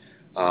end.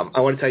 I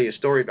want to tell you a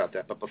story about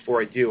that, but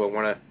before I do, I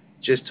want to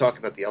just talk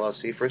about the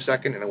LLC for a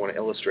second, and I want to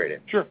illustrate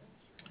it. Sure.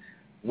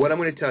 What I'm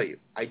going to tell you,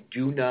 I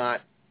do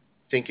not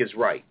think is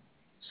right.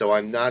 So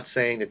I'm not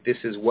saying that this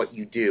is what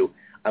you do.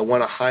 I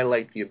want to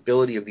highlight the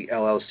ability of the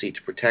LLC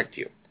to protect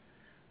you.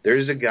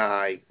 There's a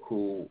guy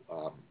who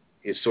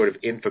is sort of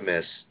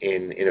infamous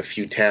in a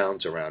few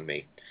towns around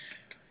me.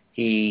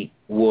 He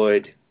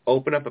would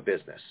open up a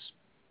business.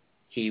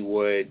 He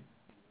would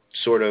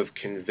sort of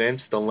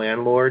convince the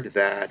landlord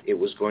that it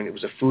was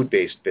a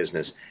food-based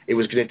business. It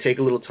was going to take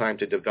a little time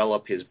to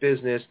develop his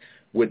business.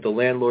 Would the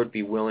landlord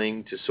be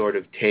willing to sort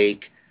of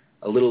take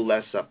a little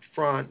less up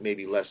front,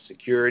 maybe less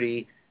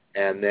security,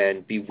 and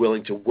then be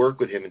willing to work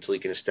with him until he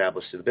can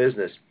establish the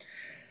business?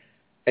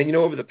 And,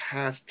 over the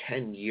past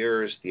 10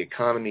 years, the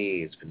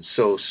economy has been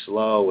so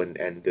slow,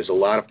 and there's a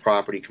lot of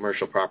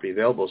commercial property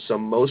available. So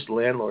most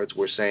landlords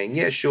were saying,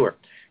 yeah, sure,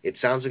 it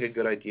sounds like a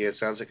good idea. It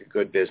sounds like a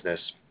good business.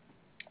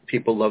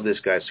 People love this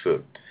guy's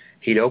food.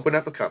 He'd open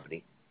up a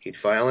company. He'd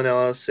file an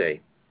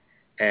LLC,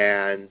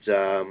 and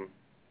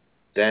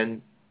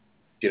then,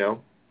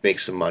 make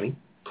some money,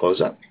 close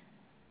up.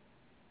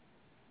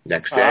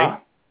 Next day,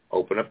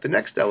 open up the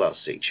next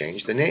LLC,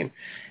 change the name.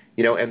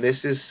 And this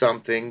is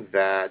something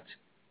that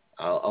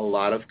a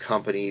lot of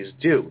companies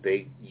do.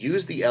 They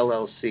use the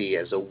LLC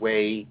as a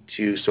way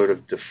to sort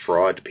of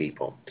defraud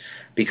people.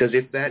 Because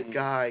if that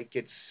guy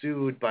gets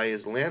sued by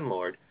his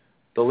landlord,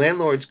 the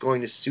landlord's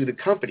going to sue the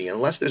company.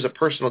 Unless there's a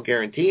personal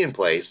guarantee in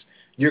place,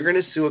 you're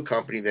going to sue a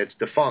company that's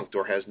defunct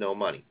or has no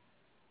money.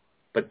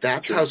 But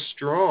that's how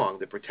strong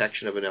the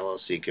protection of an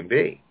LLC can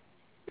be.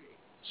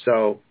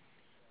 So,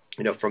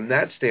 from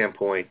that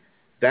standpoint,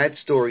 that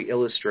story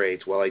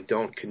illustrates, while I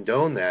don't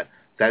condone that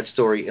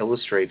story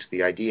illustrates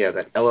the idea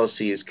that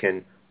LLCs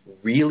can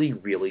really,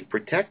 really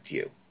protect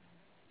you.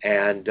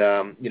 And,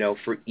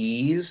 for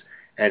ease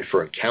and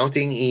for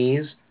accounting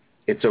ease,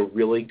 it's a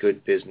really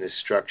good business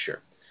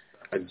structure.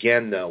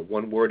 Again, though,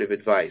 one word of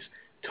advice.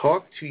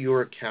 Talk to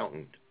your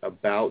accountant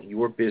about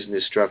your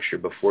business structure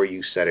before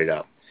you set it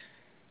up.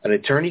 An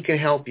attorney can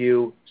help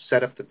you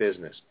set up the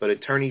business, but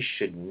attorneys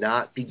should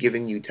not be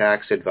giving you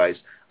tax advice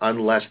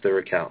unless they're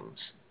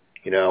accountants.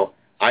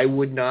 I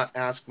would not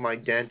ask my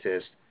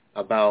dentist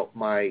about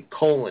my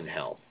colon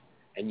health,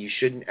 and you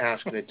shouldn't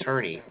ask an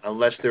attorney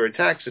unless they're a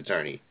tax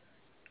attorney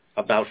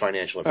about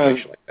financial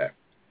information like that.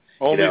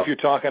 Only if you're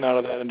talking out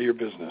of that into your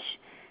business.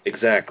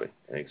 Exactly.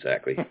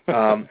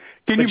 Can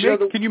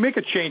you make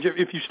a change?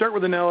 If you start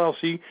with an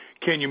LLC,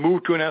 can you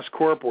move to an S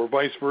Corp or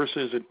vice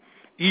versa? Is it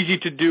easy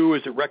to do?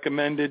 Is it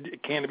recommended?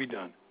 Can it be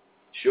done?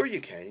 Sure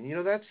you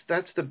can.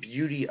 That's the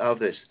beauty of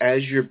this.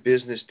 As your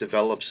business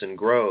develops and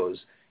grows,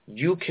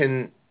 you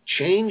can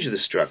change the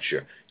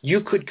structure.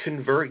 You could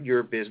convert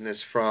your business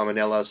from an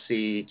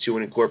LLC to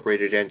an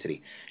incorporated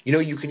entity.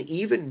 You can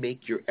even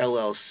make your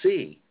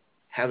LLC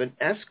have an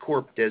S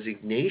Corp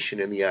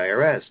designation in the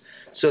IRS.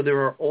 So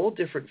there are all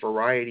different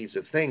varieties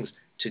of things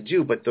to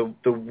do. But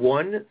the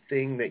one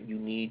thing that you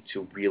need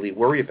to really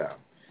worry about,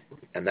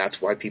 and that's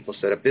why people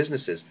set up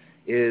businesses,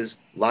 is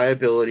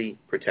liability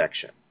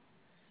protection.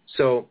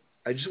 So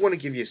I just want to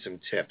give you some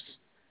tips.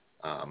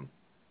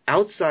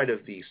 Outside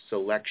of the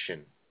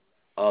selection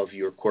of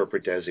your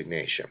corporate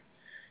designation,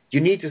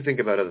 you need to think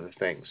about other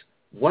things.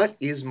 What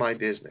is my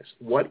business?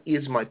 What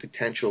is my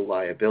potential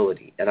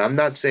liability? And I'm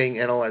not saying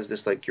analyze this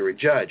like you're a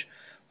judge,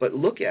 but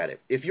look at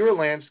it. If you're a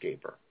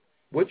landscaper,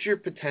 what's your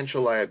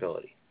potential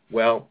liability?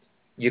 Well,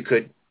 you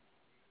could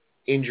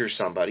injure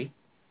somebody.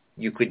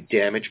 You could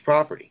damage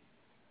property.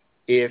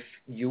 If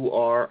you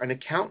are an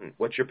accountant,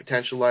 what's your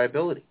potential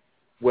liability?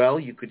 Well,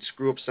 you could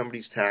screw up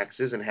somebody's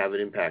taxes and have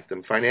it impact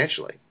them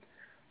financially.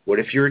 What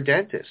if you're a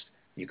dentist?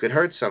 You could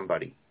hurt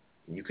somebody.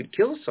 You could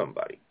kill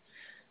somebody.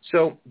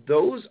 So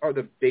those are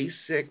the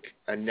basic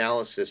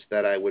analysis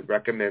that I would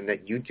recommend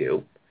that you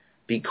do,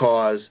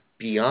 because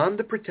beyond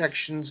the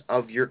protections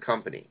of your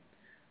company,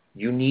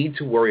 you need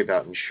to worry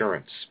about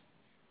insurance.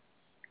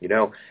 You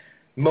know,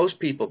 most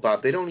people,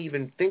 Bob, they don't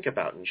even think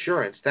about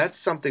insurance. That's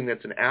something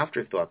that's an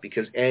afterthought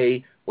because,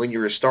 A, when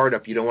you're a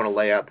startup, you don't want to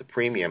lay out the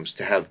premiums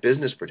to have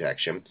business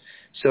protection.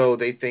 So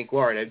they think,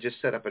 well, all right, I've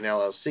just set up an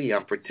LLC.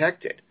 I'm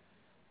protected.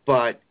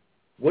 But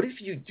what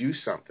if you do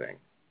something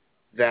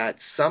that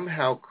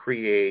somehow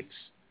creates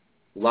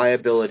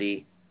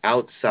liability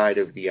outside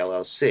of the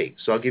LLC?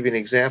 So I'll give you an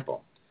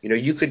example. You know,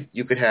 you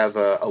could have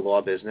a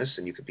law business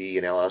and you could be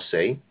an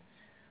LLC.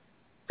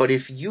 But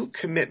if you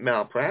commit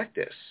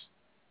malpractice,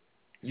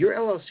 your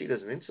LLC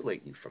doesn't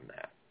insulate you from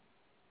that.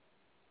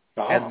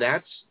 Oh. And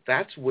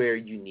that's where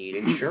you need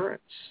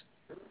insurance.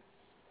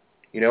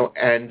 You know,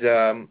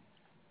 and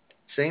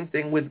same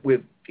thing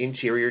with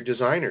interior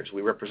designers.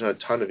 We represent a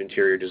ton of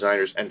interior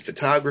designers and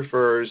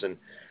photographers, and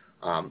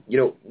you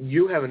know,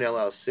 you have an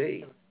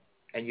LLC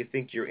and you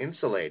think you're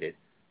insulated,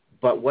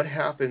 but what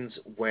happens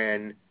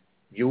when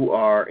you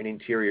are an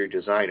interior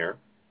designer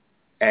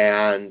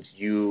and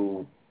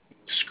you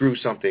screw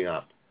something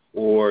up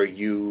or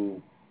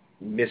you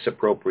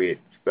misappropriate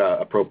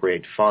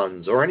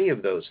funds or any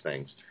of those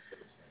things?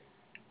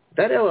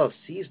 That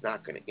LLC is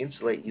not going to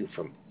insulate you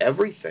from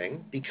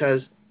everything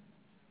because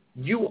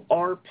you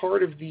are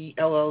part of the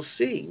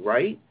LLC,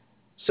 right?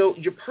 So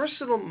your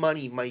personal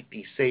money might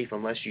be safe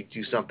unless you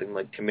do something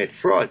like commit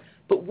fraud.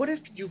 But what if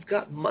you've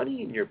got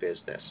money in your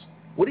business?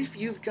 What if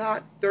you've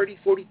got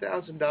 $30,000,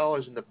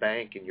 $40,000 in the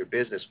bank in your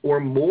business, or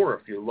more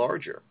if you're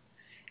larger,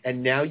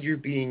 and now you're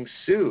being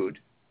sued?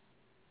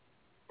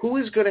 Who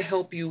is going to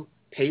help you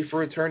pay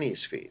for attorney's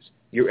fees?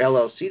 Your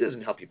LLC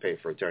doesn't help you pay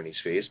for attorney's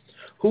fees.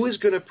 Who is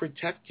going to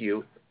protect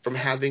you from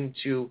having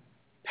to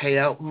pay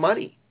out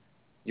money?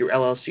 Your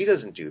LLC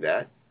doesn't do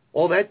that.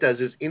 All that does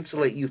is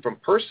insulate you from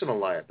personal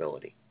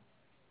liability.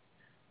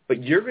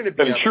 But you're going to be...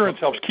 But insurance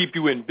helps keep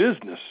you in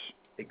business.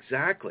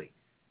 Exactly.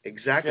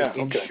 Yeah,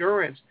 okay.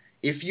 Insurance,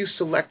 if you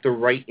select the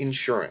right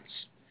insurance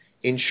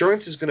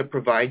is going to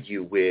provide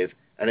you with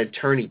an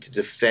attorney to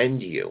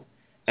defend you.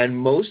 And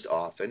most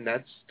often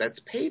that's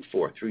paid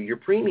for through your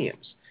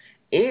premiums.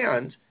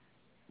 And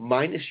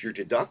minus your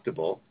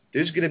deductible,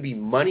 there's going to be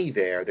money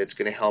there that's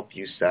going to help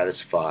you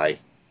satisfy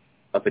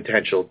a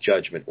potential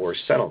judgment or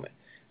settlement.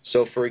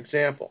 So, for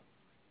example,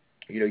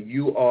 you know,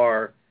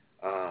 you're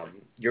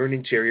an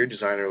interior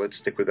designer. Let's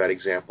stick with that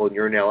example. And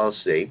you're an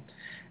LLC,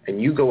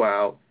 and you go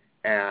out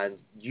and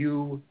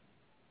you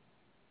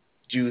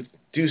do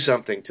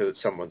something to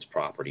someone's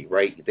property,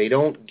 right? They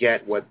don't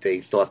get what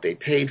they thought they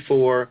paid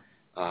for.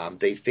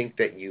 They think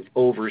that you've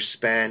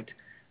overspent.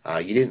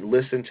 You didn't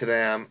listen to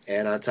them,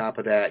 and on top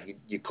of that,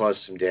 you caused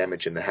some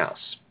damage in the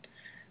house.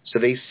 So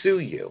they sue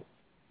you,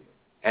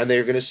 and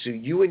they're going to sue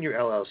you and your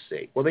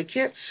LLC. Well, they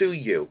can't sue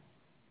you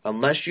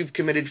unless you've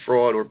committed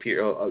fraud or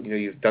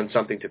you've done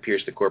something to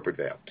pierce the corporate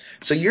veil.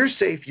 So you're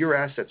safe, your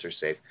assets are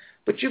safe,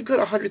 but you've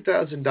got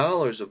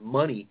 $100,000 of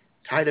money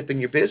tied up in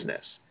your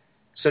business.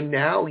 So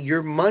now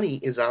your money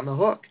is on the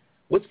hook.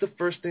 What's the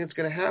first thing that's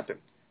going to happen?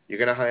 You're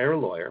going to hire a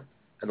lawyer,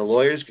 and the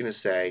lawyer is going to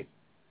say,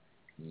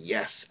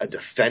 yes, a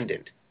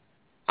defendant.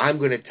 I'm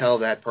going to tell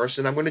that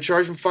person I'm going to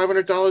charge them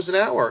 $500 an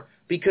hour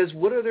because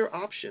what are their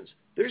options?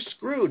 They're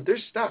screwed. They're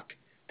stuck.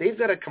 They've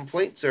got a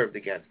complaint served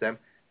against them.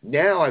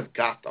 Now I've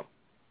got them.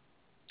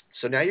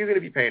 So now you're going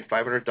to be paying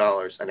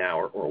 $500 an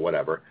hour or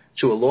whatever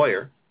to a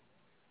lawyer.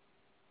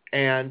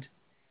 And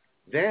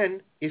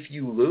then if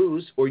you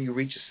lose or you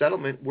reach a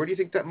settlement, where do you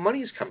think that money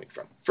is coming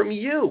from? From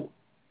you.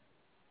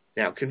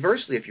 Now,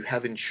 conversely, if you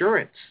have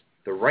insurance,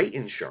 the right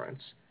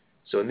insurance,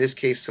 so in this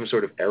case, some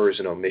sort of errors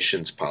and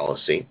omissions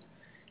policy,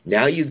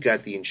 now you've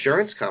got the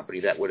insurance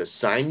company that would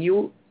assign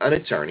you an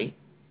attorney.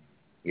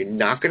 You're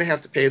not going to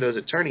have to pay those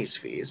attorney's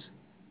fees.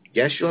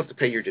 Yes, you'll have to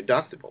pay your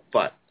deductible,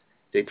 but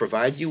they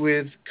provide you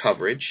with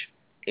coverage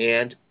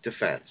and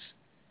defense.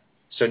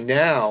 So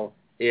now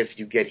if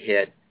you get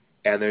hit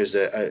and there's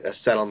a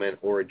settlement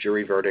or a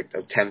jury verdict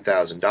of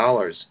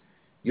 $10,000,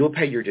 you'll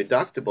pay your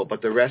deductible,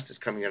 but the rest is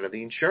coming out of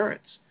the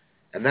insurance.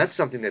 And that's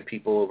something that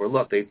people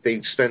overlook.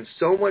 They spend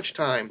so much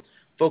time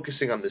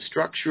focusing on the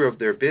structure of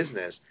their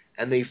business,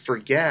 and they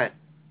forget,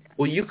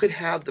 well, you could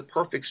have the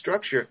perfect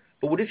structure,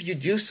 But what if you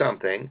do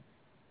something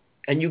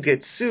and you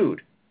get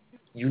sued?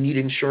 You need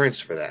insurance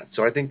for that.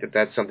 So I think that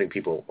that's something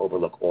people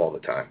overlook all the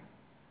time.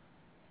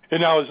 And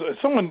now, as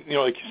someone,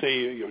 like you say,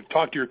 you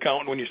talk to your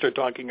accountant when you start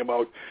talking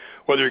about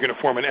whether you're going to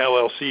form an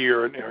LLC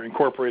or an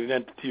incorporated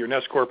entity or an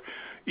S corp,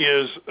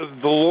 is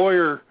the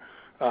lawyer,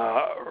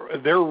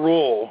 their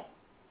role,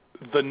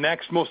 the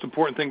next most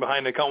important thing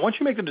behind the account? Once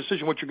you make the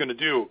decision what you're going to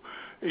do,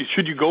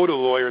 should you go to a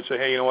lawyer and say,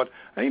 hey, you know what,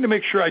 I need to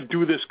make sure I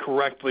do this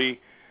correctly,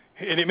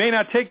 and it may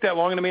not take that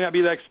long and it may not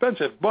be that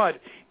expensive, but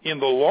in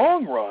the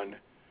long run,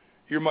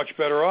 you're much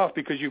better off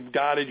because you've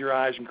dotted your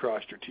I's and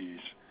crossed your T's.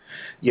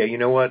 Yeah, you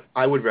know what?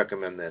 I would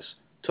recommend this.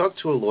 Talk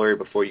to a lawyer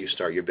before you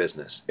start your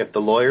business. If the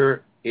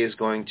lawyer is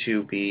going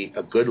to be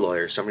a good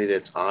lawyer, somebody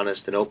that's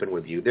honest and open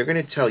with you, they're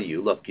going to tell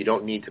you, look, you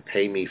don't need to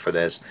pay me for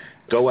this.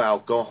 Go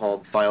out, go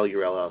home, file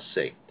your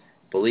LLC.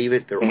 Believe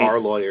it, there are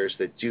lawyers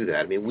that do that.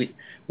 I mean,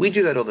 we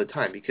do that all the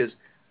time because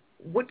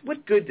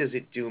what good does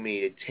it do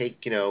me to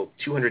take,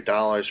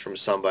 $200 from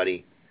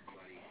somebody?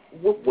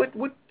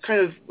 What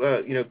kind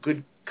of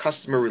good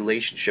customer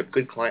relationship,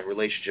 good client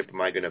relationship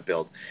am I going to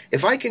build?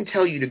 If I can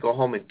tell you to go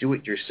home and do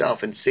it yourself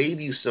and save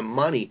you some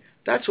money,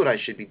 that's what I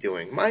should be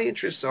doing. My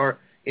interests are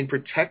in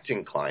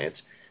protecting clients.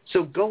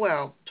 So go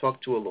out,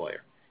 talk to a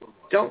lawyer.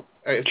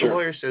 If the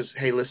lawyer says,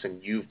 hey, listen,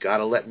 you've got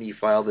to let me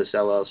file this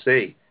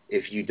LLC.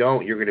 If you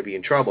don't, you're going to be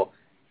in trouble.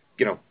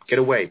 Get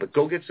away. But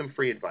go get some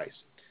free advice.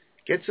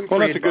 Get some free advice.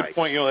 Well, that's a good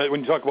point.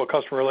 When you talk about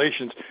customer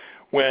relations,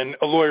 when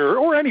a lawyer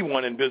or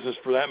anyone in business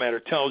for that matter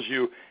tells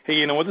you, hey,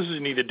 you know what, this is what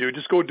you need to do,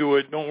 just go do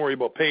it, don't worry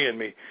about paying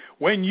me.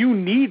 When you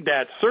need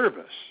that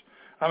service,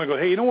 I'm going to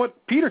go, hey, you know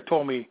what, Peter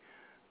told me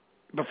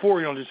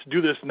before, just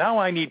do this. Now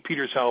I need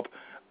Peter's help.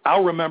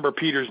 I'll remember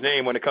Peter's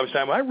name when it comes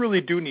time. I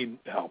really do need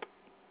help.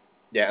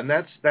 Yeah, and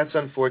that's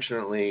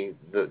unfortunately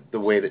the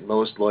way that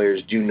most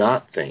lawyers do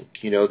not think.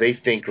 They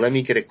think, let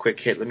me get a quick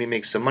hit, let me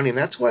make some money, and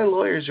that's why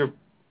lawyers are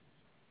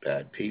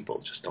bad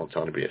people. Just don't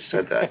tell anybody I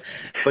said that.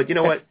 But you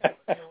know what?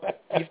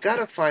 You've got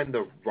to find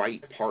the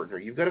right partner.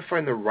 You've got to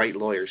find the right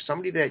lawyer,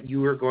 somebody that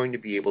you are going to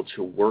be able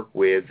to work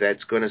with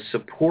that's going to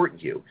support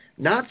you,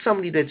 not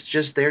somebody that's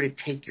just there to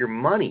take your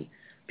money,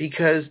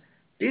 because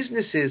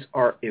businesses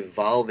are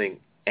evolving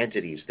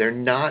entities. They're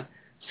not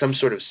some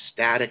sort of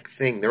static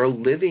thing. They're a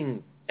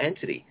living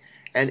entity.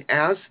 And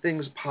as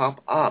things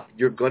pop up,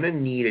 you're going to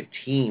need a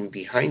team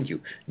behind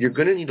you. You're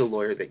going to need a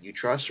lawyer that you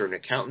trust or an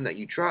accountant that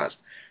you trust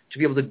to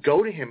be able to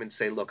go to him and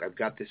say, look, I've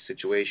got this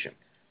situation.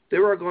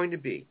 There are going to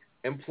be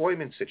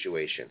employment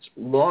situations,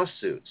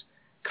 lawsuits,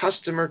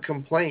 customer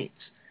complaints,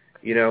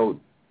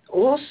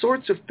 all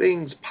sorts of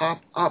things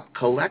pop up,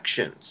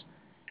 collections,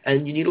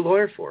 and you need a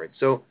lawyer for it.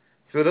 So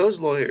for those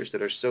lawyers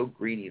that are so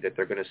greedy that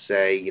they're going to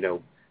say,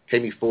 pay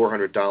me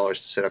 $400 to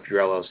set up your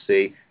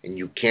LLC and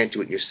you can't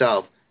do it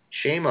yourself,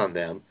 shame on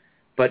them.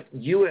 But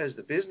you as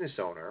the business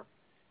owner,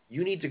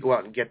 you need to go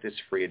out and get this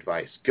free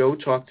advice. Go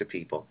talk to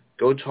people.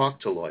 Go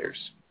talk to lawyers.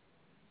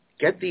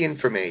 Get the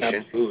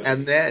information. Absolutely.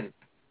 And then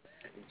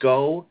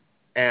go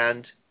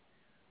and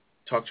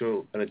talk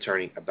to an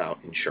attorney about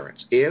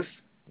insurance. If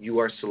you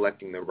are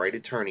selecting the right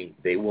attorney,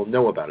 they will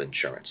know about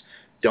insurance.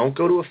 Don't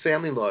go to a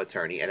family law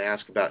attorney and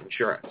ask about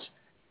insurance.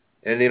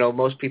 And,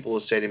 most people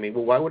will say to me,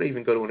 well, why would I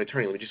even go to an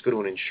attorney? Let me just go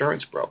to an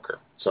insurance broker.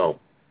 So,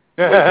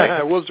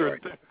 wolves are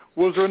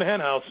in the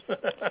hen house.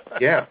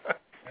 Yeah.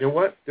 You know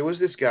what? There was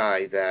this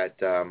guy that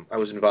I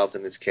was involved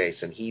in this case,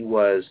 and he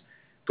was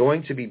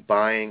going to be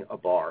buying a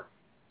bar.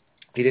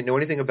 He didn't know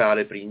anything about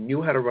it, but he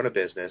knew how to run a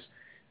business.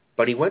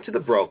 But he went to the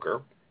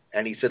broker,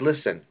 and he said,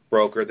 listen,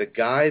 broker, the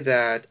guy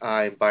that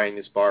I'm buying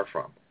this bar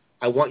from,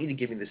 I want you to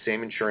give me the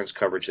same insurance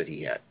coverage that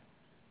he had.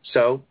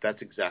 So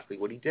that's exactly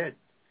what he did.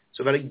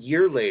 So about a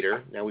year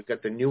later, now we've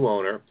got the new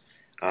owner.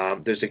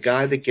 There's a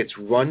guy that gets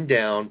run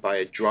down by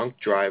a drunk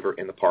driver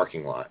in the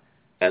parking lot,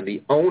 and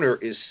the owner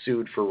is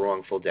sued for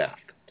wrongful death.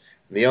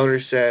 And the owner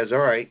says, all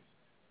right,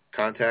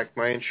 contact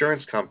my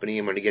insurance company.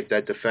 I'm going to get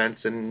that defense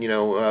and,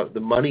 the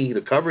money, the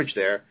coverage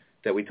there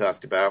that we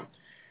talked about.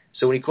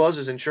 So when he calls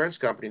his insurance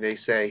company, they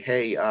say,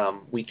 hey,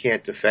 we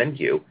can't defend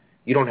you.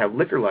 You don't have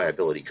liquor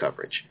liability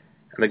coverage.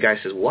 And the guy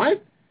says,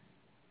 what?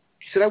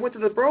 He said, I went to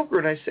the broker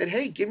and I said,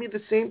 hey, give me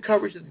the same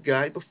coverage that the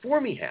guy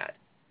before me had.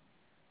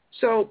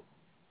 So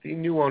the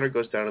new owner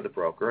goes down to the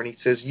broker and he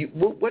says,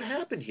 what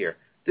happened here?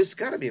 This has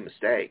got to be a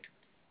mistake.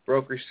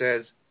 Broker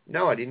says,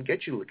 no, I didn't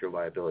get you liquor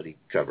liability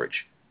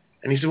coverage.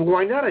 And he said, well,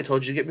 why not? I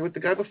told you to get me what the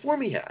guy before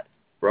me had.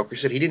 Broker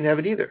said he didn't have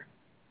it either.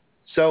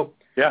 So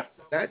yeah,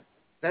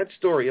 that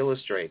story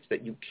illustrates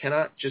that you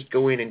cannot just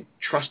go in and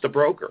trust a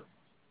broker.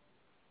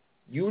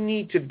 You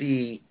need to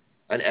be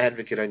an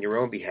advocate on your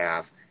own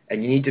behalf,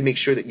 and you need to make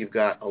sure that you've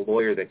got a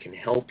lawyer that can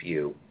help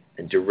you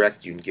and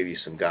direct you and give you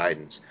some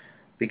guidance.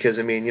 Because,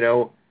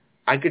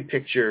 I could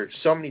picture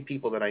so many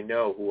people that I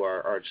know who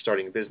are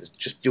starting a business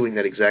just doing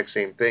that exact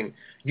same thing.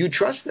 You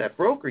trust that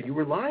broker. You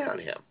rely on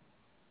him.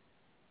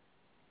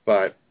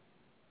 But,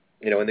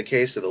 in the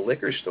case of the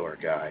liquor store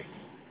guy,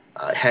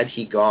 had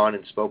he gone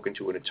and spoken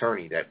to an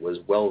attorney that was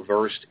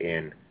well-versed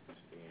in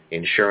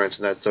insurance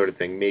and that sort of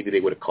thing, maybe they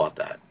would have caught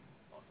that.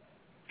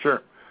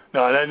 Sure.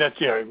 No, that's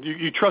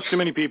you trust too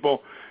many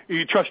people.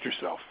 You trust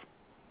yourself.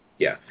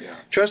 Yeah.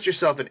 Trust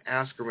yourself and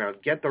ask around.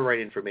 Get the right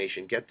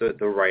information. Get the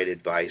right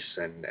advice.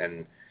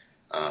 And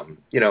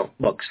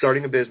look,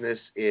 starting a business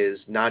is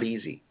not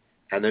easy,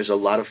 and there's a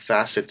lot of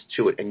facets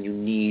to it, and you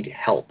need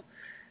help.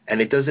 And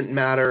it doesn't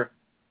matter,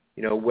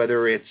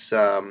 whether it's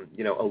a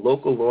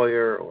local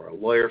lawyer or a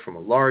lawyer from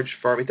a large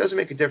firm. It doesn't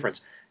make a difference.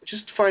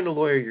 Just find a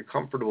lawyer you're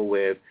comfortable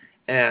with,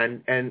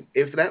 and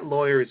if that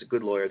lawyer is a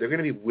good lawyer, they're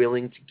going to be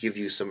willing to give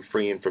you some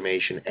free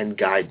information and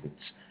guidance.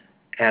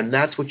 And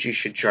that's what you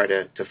should try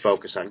to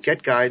focus on.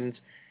 Get guidance.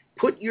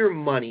 Put your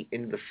money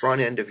in the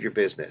front end of your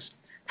business.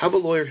 Have a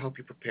lawyer help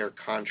you prepare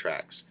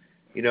contracts.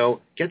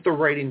 Get the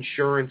right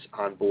insurance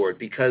on board,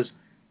 because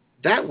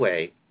that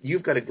way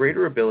you've got a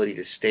greater ability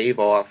to stave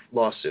off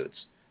lawsuits.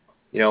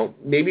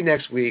 Maybe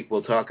next week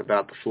we'll talk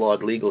about the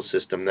flawed legal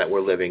system that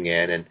we're living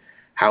in and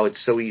how it's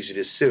so easy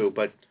to sue.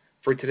 But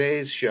for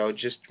today's show,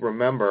 just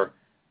remember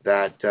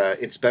that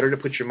it's better to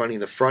put your money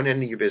in the front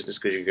end of your business,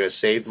 because you're going to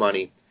save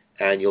money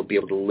and you'll be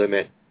able to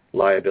limit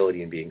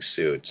liability and being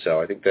sued. So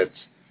I think that's,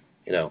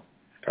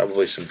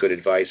 probably some good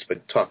advice,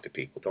 but talk to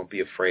people. Don't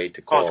be afraid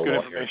to call a lawyer.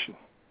 Good information.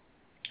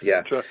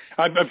 Yeah.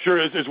 I'm sure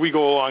as we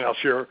go along, I'll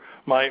share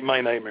my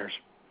nightmares.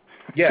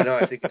 Yeah, no,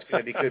 I think it's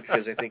going to be good,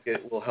 because I think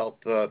it will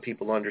help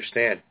people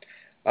understand.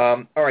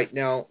 All right,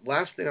 now,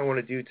 last thing I want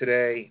to do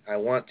today, I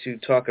want to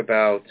talk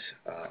about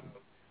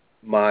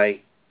my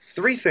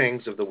 3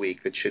 things of the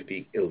week that should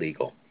be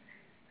illegal.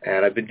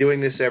 And I've been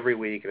doing this every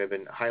week, and I've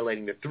been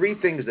highlighting the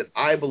 3 things that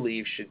I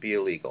believe should be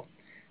illegal.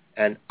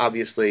 And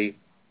obviously,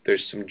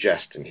 there's some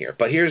jest in here.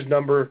 But here's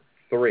number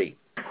 3.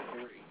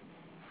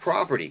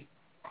 Property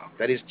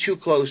that is too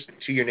close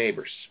to your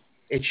neighbors.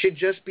 It should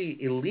just be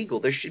illegal.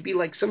 There should be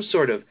like some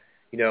sort of,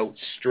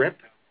 strip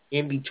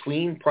in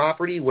between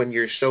property when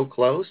you're so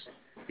close,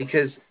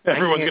 because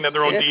everyone can have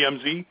their own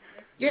DMZ.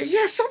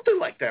 Yeah, something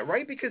like that,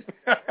 right? Because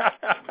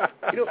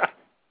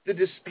the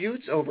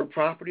disputes over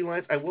property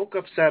lines. I woke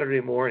up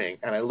Saturday morning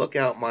and I look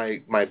out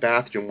my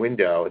bathroom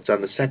window. It's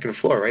on the 2nd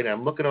floor, right? And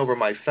I'm looking over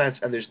my fence,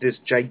 and there's this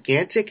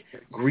gigantic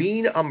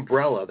green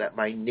umbrella that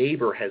my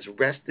neighbor has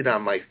rested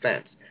on my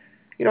fence.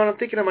 And I'm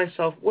thinking to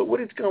myself, what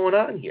is going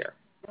on here?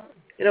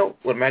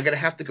 What am I going to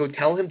have to go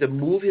tell him to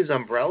move his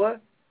umbrella?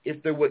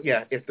 If there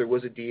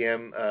was a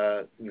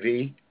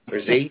DMV or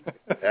Z,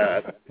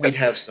 we'd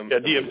have some. Yeah,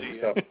 DMZ.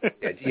 So,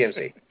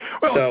 DMZ.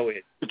 Well, so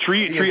the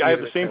tree. I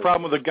have the same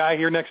problem with the guy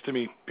here next to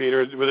me,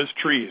 Peter, with his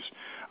trees.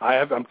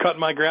 I'm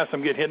cutting my grass.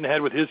 I'm getting hit in the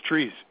head with his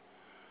trees.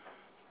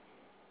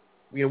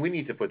 We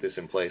need to put this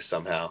in place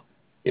somehow.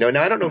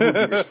 Now I don't know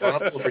who's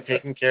responsible for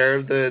taking care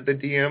of the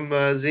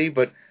DMZ,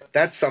 but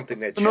that's something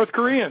that the North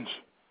Koreans.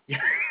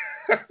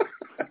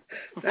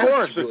 Of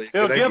course. Really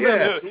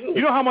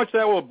you know how much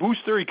that will boost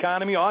their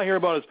economy? All I hear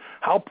about is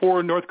how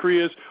poor North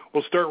Korea is.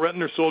 We'll start renting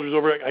their soldiers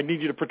over. I need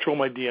you to patrol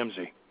my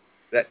DMZ.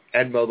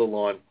 And mow the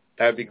lawn.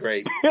 That would be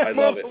great. I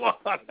love it.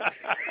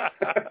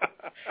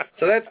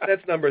 So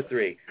that's number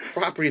 3.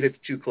 Property that's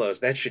too close.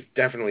 That should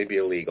definitely be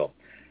illegal.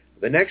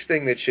 The next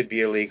thing that should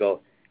be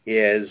illegal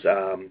is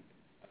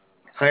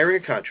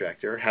hiring a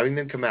contractor, having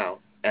them come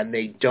out, and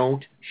they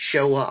don't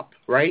show up,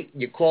 right?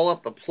 You call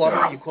up a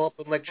plumber, you call up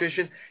an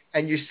electrician,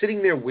 and you're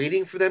sitting there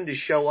waiting for them to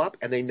show up,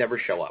 and they never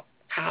show up.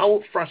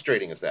 How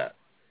frustrating is that?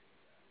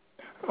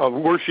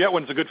 Worse yet,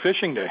 when it's a good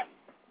fishing day.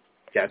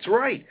 That's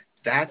right.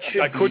 That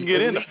should I couldn't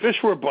get in. The fish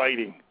were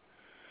biting.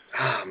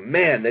 Ah,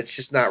 man, that's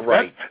just not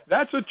right.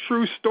 That's a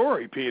true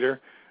story,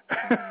 Peter.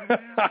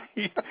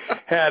 I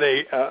had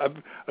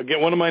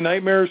again, one of my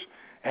nightmares,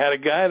 had a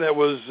guy that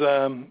was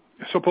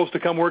supposed to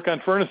come work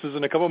on furnaces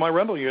in a couple of my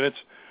rental units.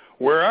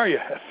 Where are you?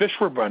 Fish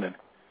were burning.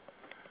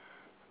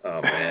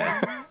 Oh,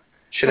 man.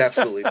 Should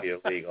absolutely be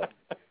illegal.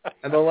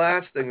 And the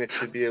last thing that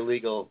should be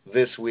illegal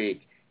this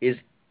week is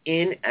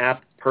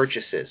in-app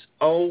purchases.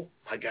 Oh,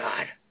 my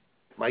God.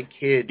 My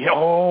kids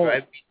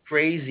drive me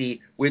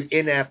crazy with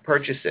in-app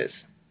purchases.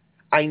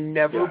 I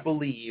never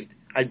believed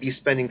I'd be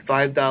spending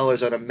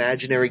 $5 on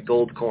imaginary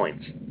gold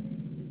coins.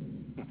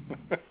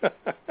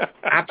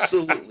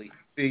 Absolutely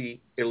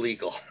be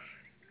illegal.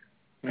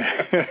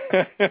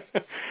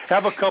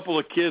 Have a couple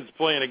of kids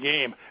playing a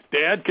game.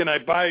 Dad,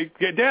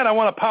 Dad, I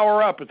want to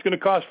power up. It's going to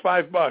cost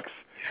 $5.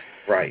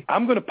 Right.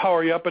 I'm going to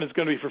power you up, and it's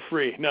going to be for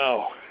free.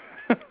 No.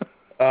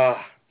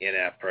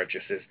 In-app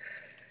purchases.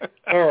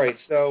 All right,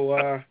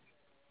 so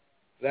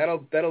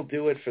that'll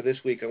do it for this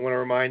week. I want to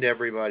remind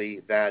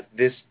everybody that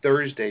this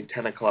Thursday,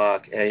 10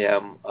 o'clock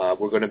a.m.,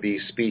 we're going to be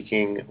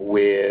speaking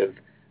with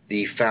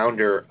the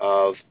founder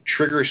of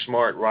Trigger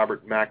Smart,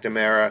 Robert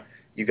McNamara.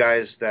 You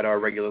guys that are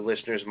regular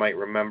listeners might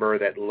remember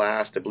that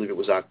last, I believe it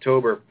was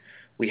October,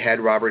 we had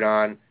Robert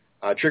on.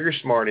 Trigger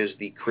Smart is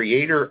the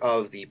creator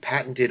of the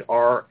patented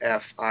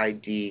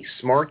RFID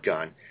smart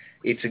gun.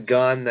 It's a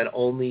gun that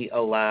only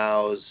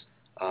allows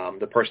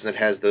the person that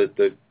has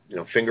the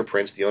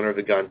fingerprints, the owner of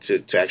the gun,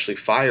 to actually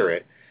fire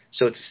it.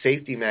 So it's a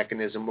safety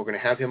mechanism. We're going to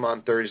have him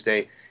on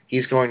Thursday.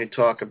 He's going to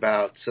talk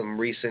about some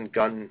recent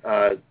gun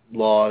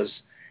laws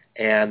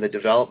and the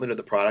development of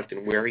the product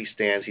and where he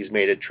stands. He's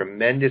made a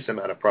tremendous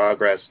amount of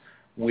progress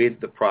with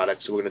the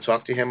product. So we're going to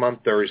talk to him on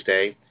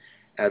Thursday.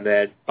 And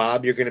then,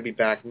 Bob, you're going to be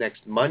back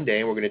next Monday,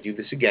 and we're going to do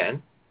this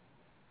again.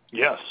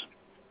 Yes.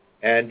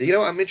 And,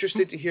 I'm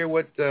interested to hear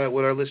what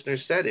our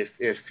listeners said.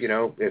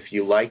 If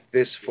you like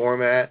this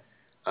format,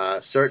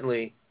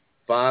 certainly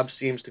Bob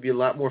seems to be a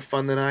lot more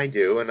fun than I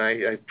do, and I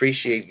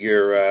appreciate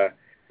your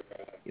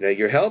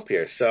help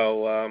here.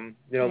 So,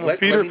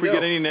 Peter, if we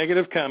get any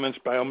negative comments,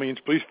 by all means,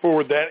 please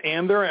forward that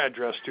and their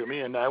address to me,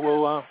 and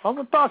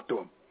I'll talk to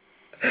them.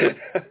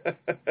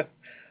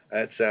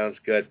 That sounds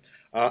good.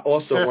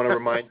 Also, I want to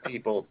remind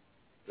people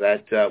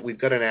that we've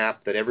got an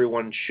app that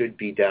everyone should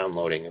be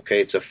downloading.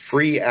 Okay, it's a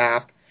free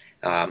app.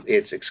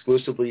 It's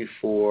exclusively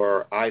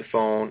for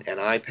iPhone and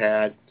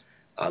iPad.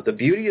 The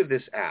beauty of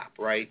this app,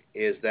 right,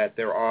 is that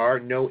there are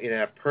no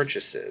in-app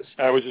purchases.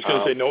 I was just going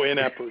to say no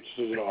in-app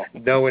purchases at all.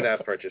 No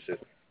in-app purchases.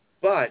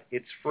 But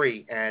it's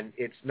free, and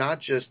it's not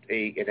just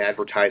an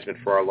advertisement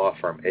for our law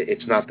firm.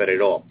 It's not that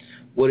at all.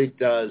 What it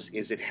does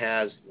is it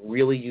has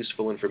really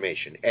useful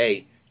information.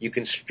 A, you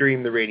can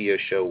stream the radio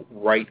show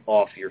right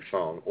off your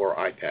phone or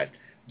iPad.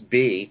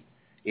 B,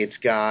 it's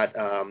got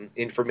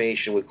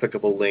information with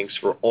clickable links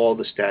for all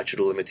the statute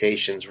of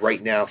limitations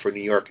right now for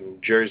New York and New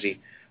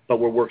Jersey, but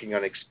we're working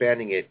on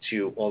expanding it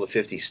to all the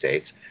 50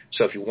 states.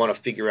 So if you want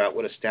to figure out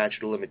what a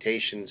statute of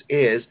limitations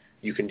is,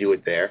 you can do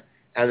it there.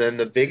 And then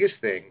the biggest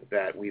thing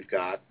that we've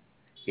got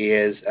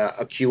is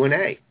a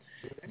Q&A.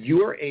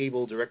 You are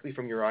able, directly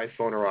from your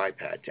iPhone or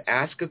iPad, to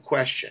ask a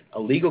question, a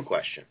legal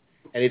question,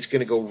 and it's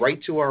going to go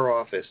right to our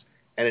office,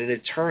 and an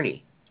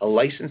attorney, a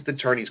licensed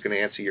attorney, is going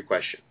to answer your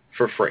question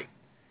for free.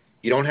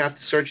 You don't have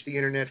to search the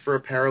Internet for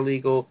a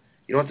paralegal.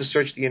 You don't have to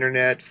search the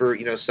Internet for,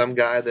 some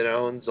guy that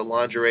owns a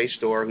lingerie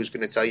store who's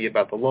going to tell you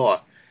about the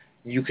law.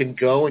 You can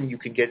go and you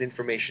can get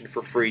information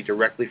for free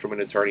directly from an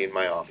attorney in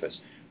my office.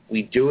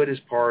 We do it as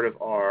part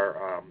of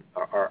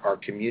our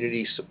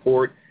community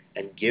support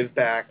and give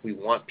back. We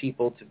want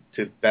people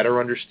to better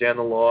understand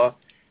the law,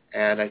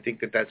 and I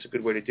think that that's a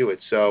good way to do it.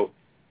 So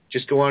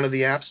just go onto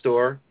the App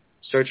Store,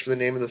 search for the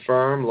name of the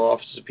firm, Law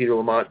Offices of Peter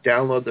Lamont,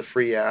 download the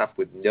free app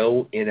with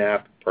no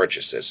in-app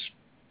purchases.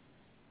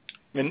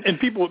 And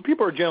people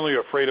are generally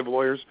afraid of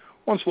lawyers.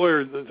 Once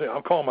lawyers say,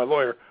 I'll call my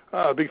lawyer,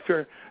 big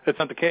fear. That's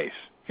not the case.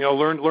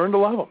 Learn to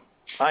love them.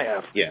 I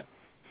have. Yeah.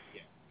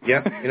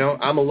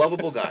 I'm a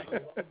lovable guy.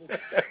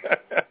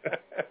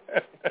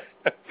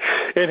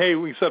 And, hey,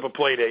 we set up a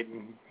play date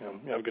and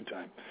have a good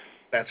time.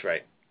 That's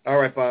right. All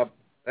right, Bob.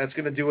 That's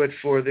going to do it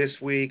for this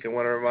week. I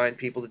want to remind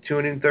people to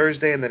tune in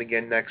Thursday and then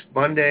again next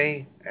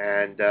Monday.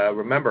 And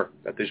remember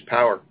that there's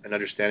power in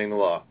understanding the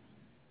law.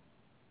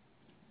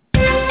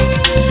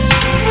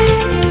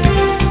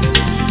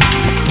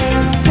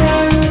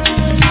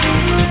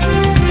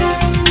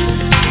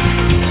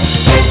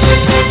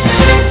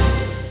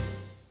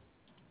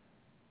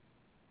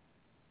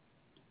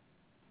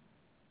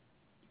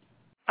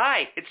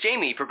 Hi, it's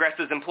Jamie,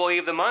 Progressive's Employee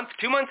of the Month,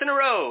 2 months in a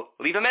row.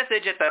 Leave a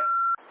message at the...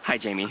 Hi,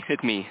 Jamie.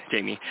 It's me,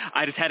 Jamie.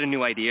 I just had a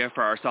new idea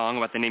for our song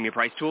about the Name Your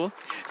Price tool.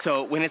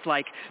 So when it's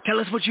like, tell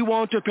us what you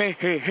want to pay,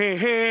 hey, hey,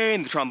 hey,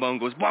 and the trombone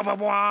goes, blah, blah,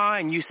 blah,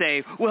 and you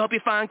say, we'll help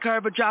you find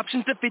coverage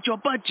options to fit your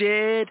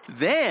budget.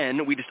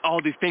 Then we just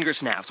all do finger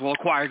snaps while a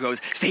choir goes,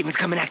 statements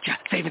coming at ya,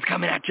 statements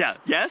coming at ya.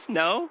 Yes?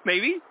 No?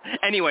 Maybe?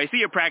 Anyway, see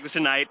your practice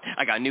tonight.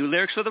 I got new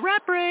lyrics for the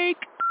rap break.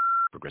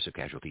 Progressive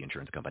Casualty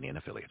Insurance Company and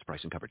Affiliates.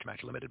 Price and coverage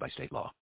match limited by state law.